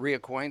it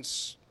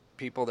reacquaints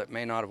people that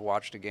may not have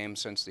watched a game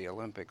since the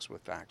Olympics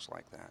with facts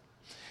like that.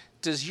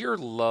 Does your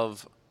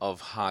love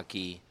of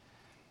hockey,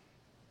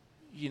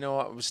 you know,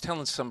 I was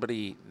telling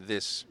somebody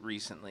this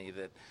recently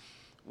that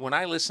when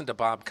I listen to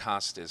Bob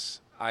Costas,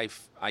 I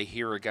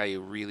hear a guy who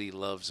really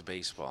loves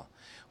baseball.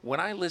 When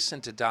I listen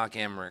to Doc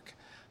Emrick,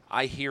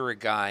 I hear a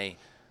guy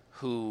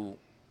who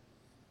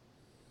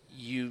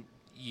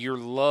your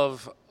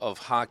love of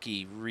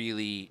hockey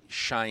really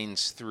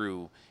shines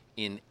through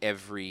in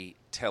every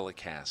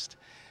telecast.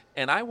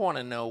 And I want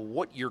to know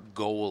what your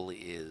goal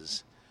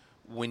is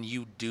when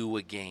you do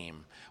a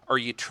game. Are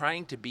you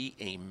trying to be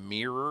a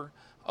mirror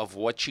of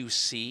what you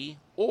see,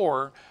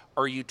 or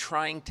are you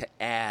trying to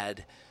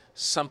add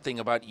something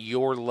about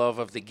your love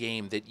of the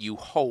game that you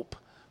hope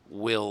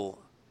will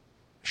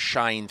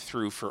shine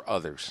through for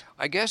others?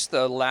 I guess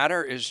the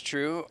latter is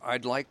true.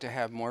 I'd like to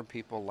have more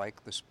people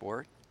like the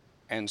sport.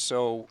 And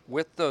so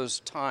with those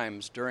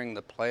times during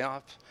the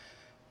playoffs,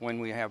 when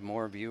we have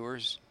more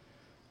viewers,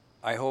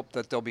 I hope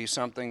that there'll be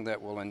something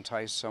that will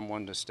entice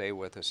someone to stay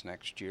with us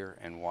next year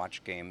and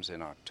watch games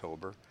in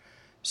October.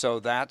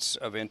 So that's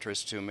of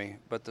interest to me.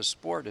 But the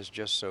sport is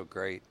just so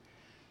great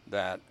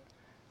that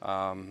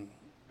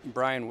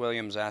Brian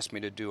Williams asked me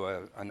to do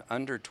an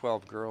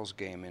under-12 girls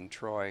game in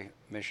Troy,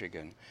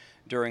 Michigan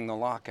during the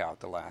lockout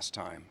the last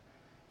time.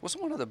 It was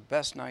one of the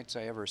best nights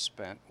I ever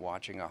spent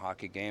watching a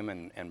hockey game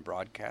and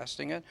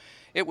broadcasting it.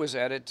 It was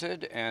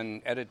edited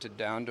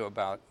down to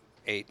about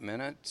 8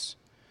 minutes.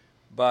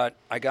 But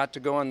I got to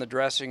go in the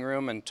dressing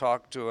room and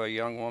talk to a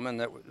young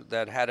woman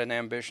that had an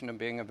ambition of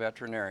being a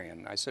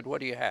veterinarian. I said, "What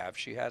do you have?"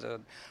 She had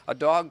a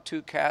dog,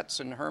 2 cats,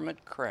 and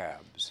hermit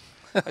crabs.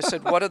 I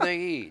said, "What do they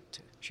eat?"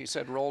 She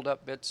said, "Rolled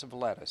up bits of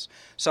lettuce."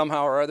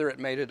 Somehow or other, it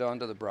made it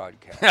onto the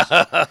broadcast.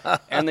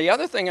 And the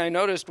other thing I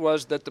noticed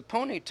was that the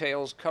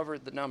ponytails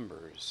covered the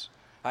numbers.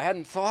 I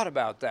hadn't thought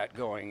about that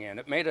going in.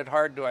 It made it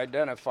hard to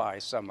identify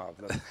some of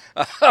them.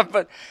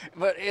 But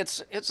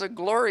it's a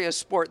glorious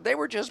sport. They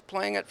were just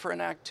playing it for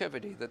an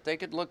activity that they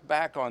could look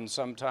back on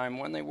sometime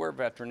when they were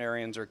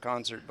veterinarians or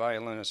concert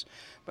violinists.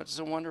 But it's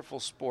a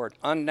wonderful sport.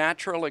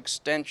 Unnatural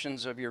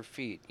extensions of your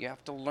feet. You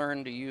have to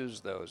learn to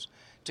use those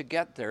to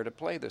get there to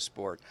play the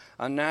sport.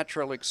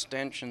 Unnatural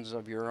extensions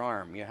of your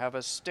arm. You have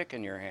a stick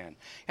in your hand.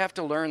 You have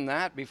to learn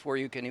that before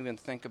you can even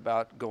think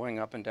about going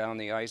up and down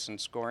the ice and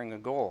scoring a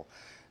goal.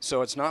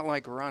 So it's not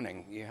like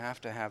running. You have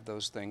to have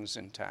those things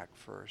intact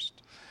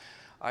first.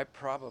 I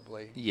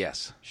probably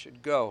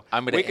should go.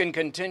 We can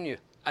continue.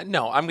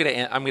 No, I'm gonna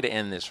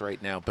end this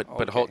right now. But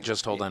Okay.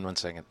 hold on one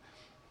second.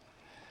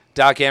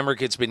 Doc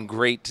Emrick, it's been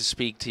great to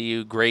speak to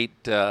you.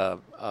 Great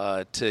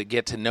to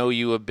get to know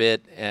you a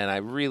bit, and I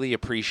really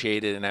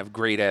appreciate it, and I have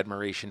great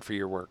admiration for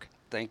your work.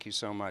 Thank you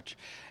so much.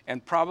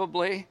 And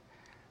probably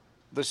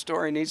the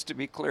story needs to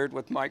be cleared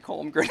with Mike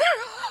Holmgren.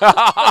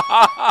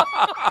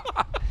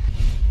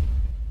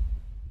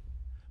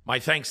 My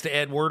thanks to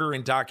Ed Werder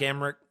and Doc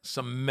Emrick.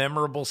 Some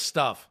memorable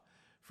stuff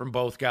from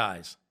both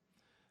guys.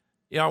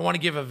 I want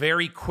to give a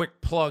very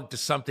quick plug to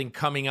something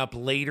coming up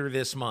later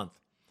this month.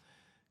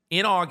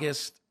 In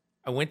August,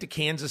 I went to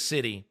Kansas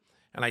City,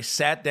 and I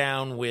sat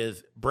down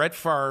with Brett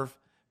Favre,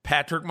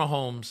 Patrick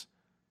Mahomes,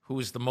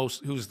 who's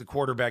the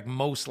quarterback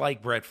most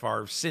like Brett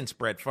Favre since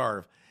Brett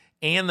Favre,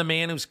 and the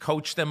man who's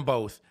coached them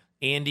both,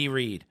 Andy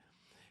Reid.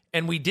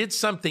 And we did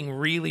something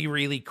really,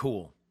 really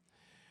cool.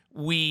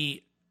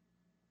 We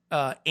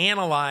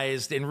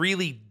analyzed and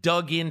really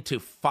dug into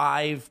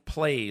 5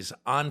 plays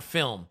on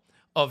film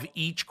of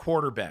each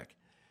quarterback.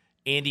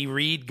 Andy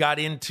Reid got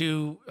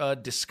into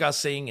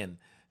discussing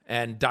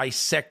and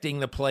dissecting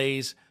the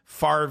plays.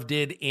 Favre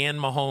did and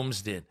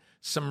Mahomes did.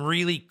 Some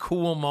really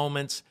cool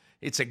moments.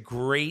 It's a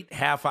great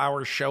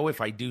half-hour show, if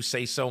I do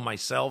say so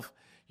myself.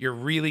 You're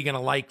really going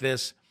to like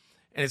this.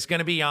 And it's going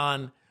to be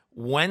on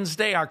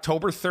Wednesday,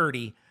 October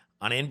 30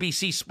 on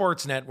NBC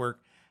Sports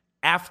Network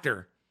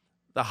after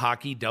the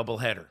hockey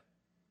doubleheader.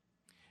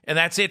 And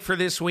that's it for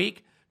this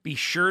week. Be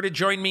sure to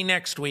join me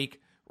next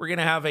week. We're going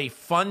to have a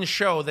fun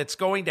show that's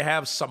going to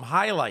have some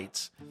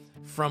highlights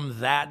from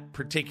that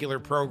particular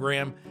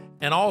program,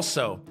 and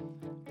also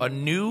a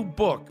new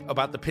book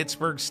about the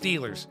Pittsburgh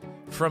Steelers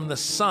from the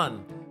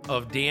son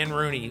of Dan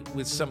Rooney,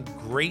 with some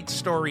great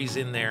stories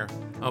in there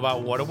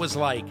about what it was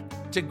like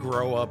to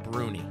grow up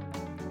Rooney.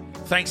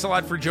 Thanks a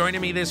lot for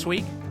joining me this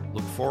week.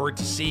 Look forward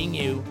to seeing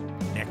you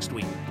next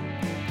week.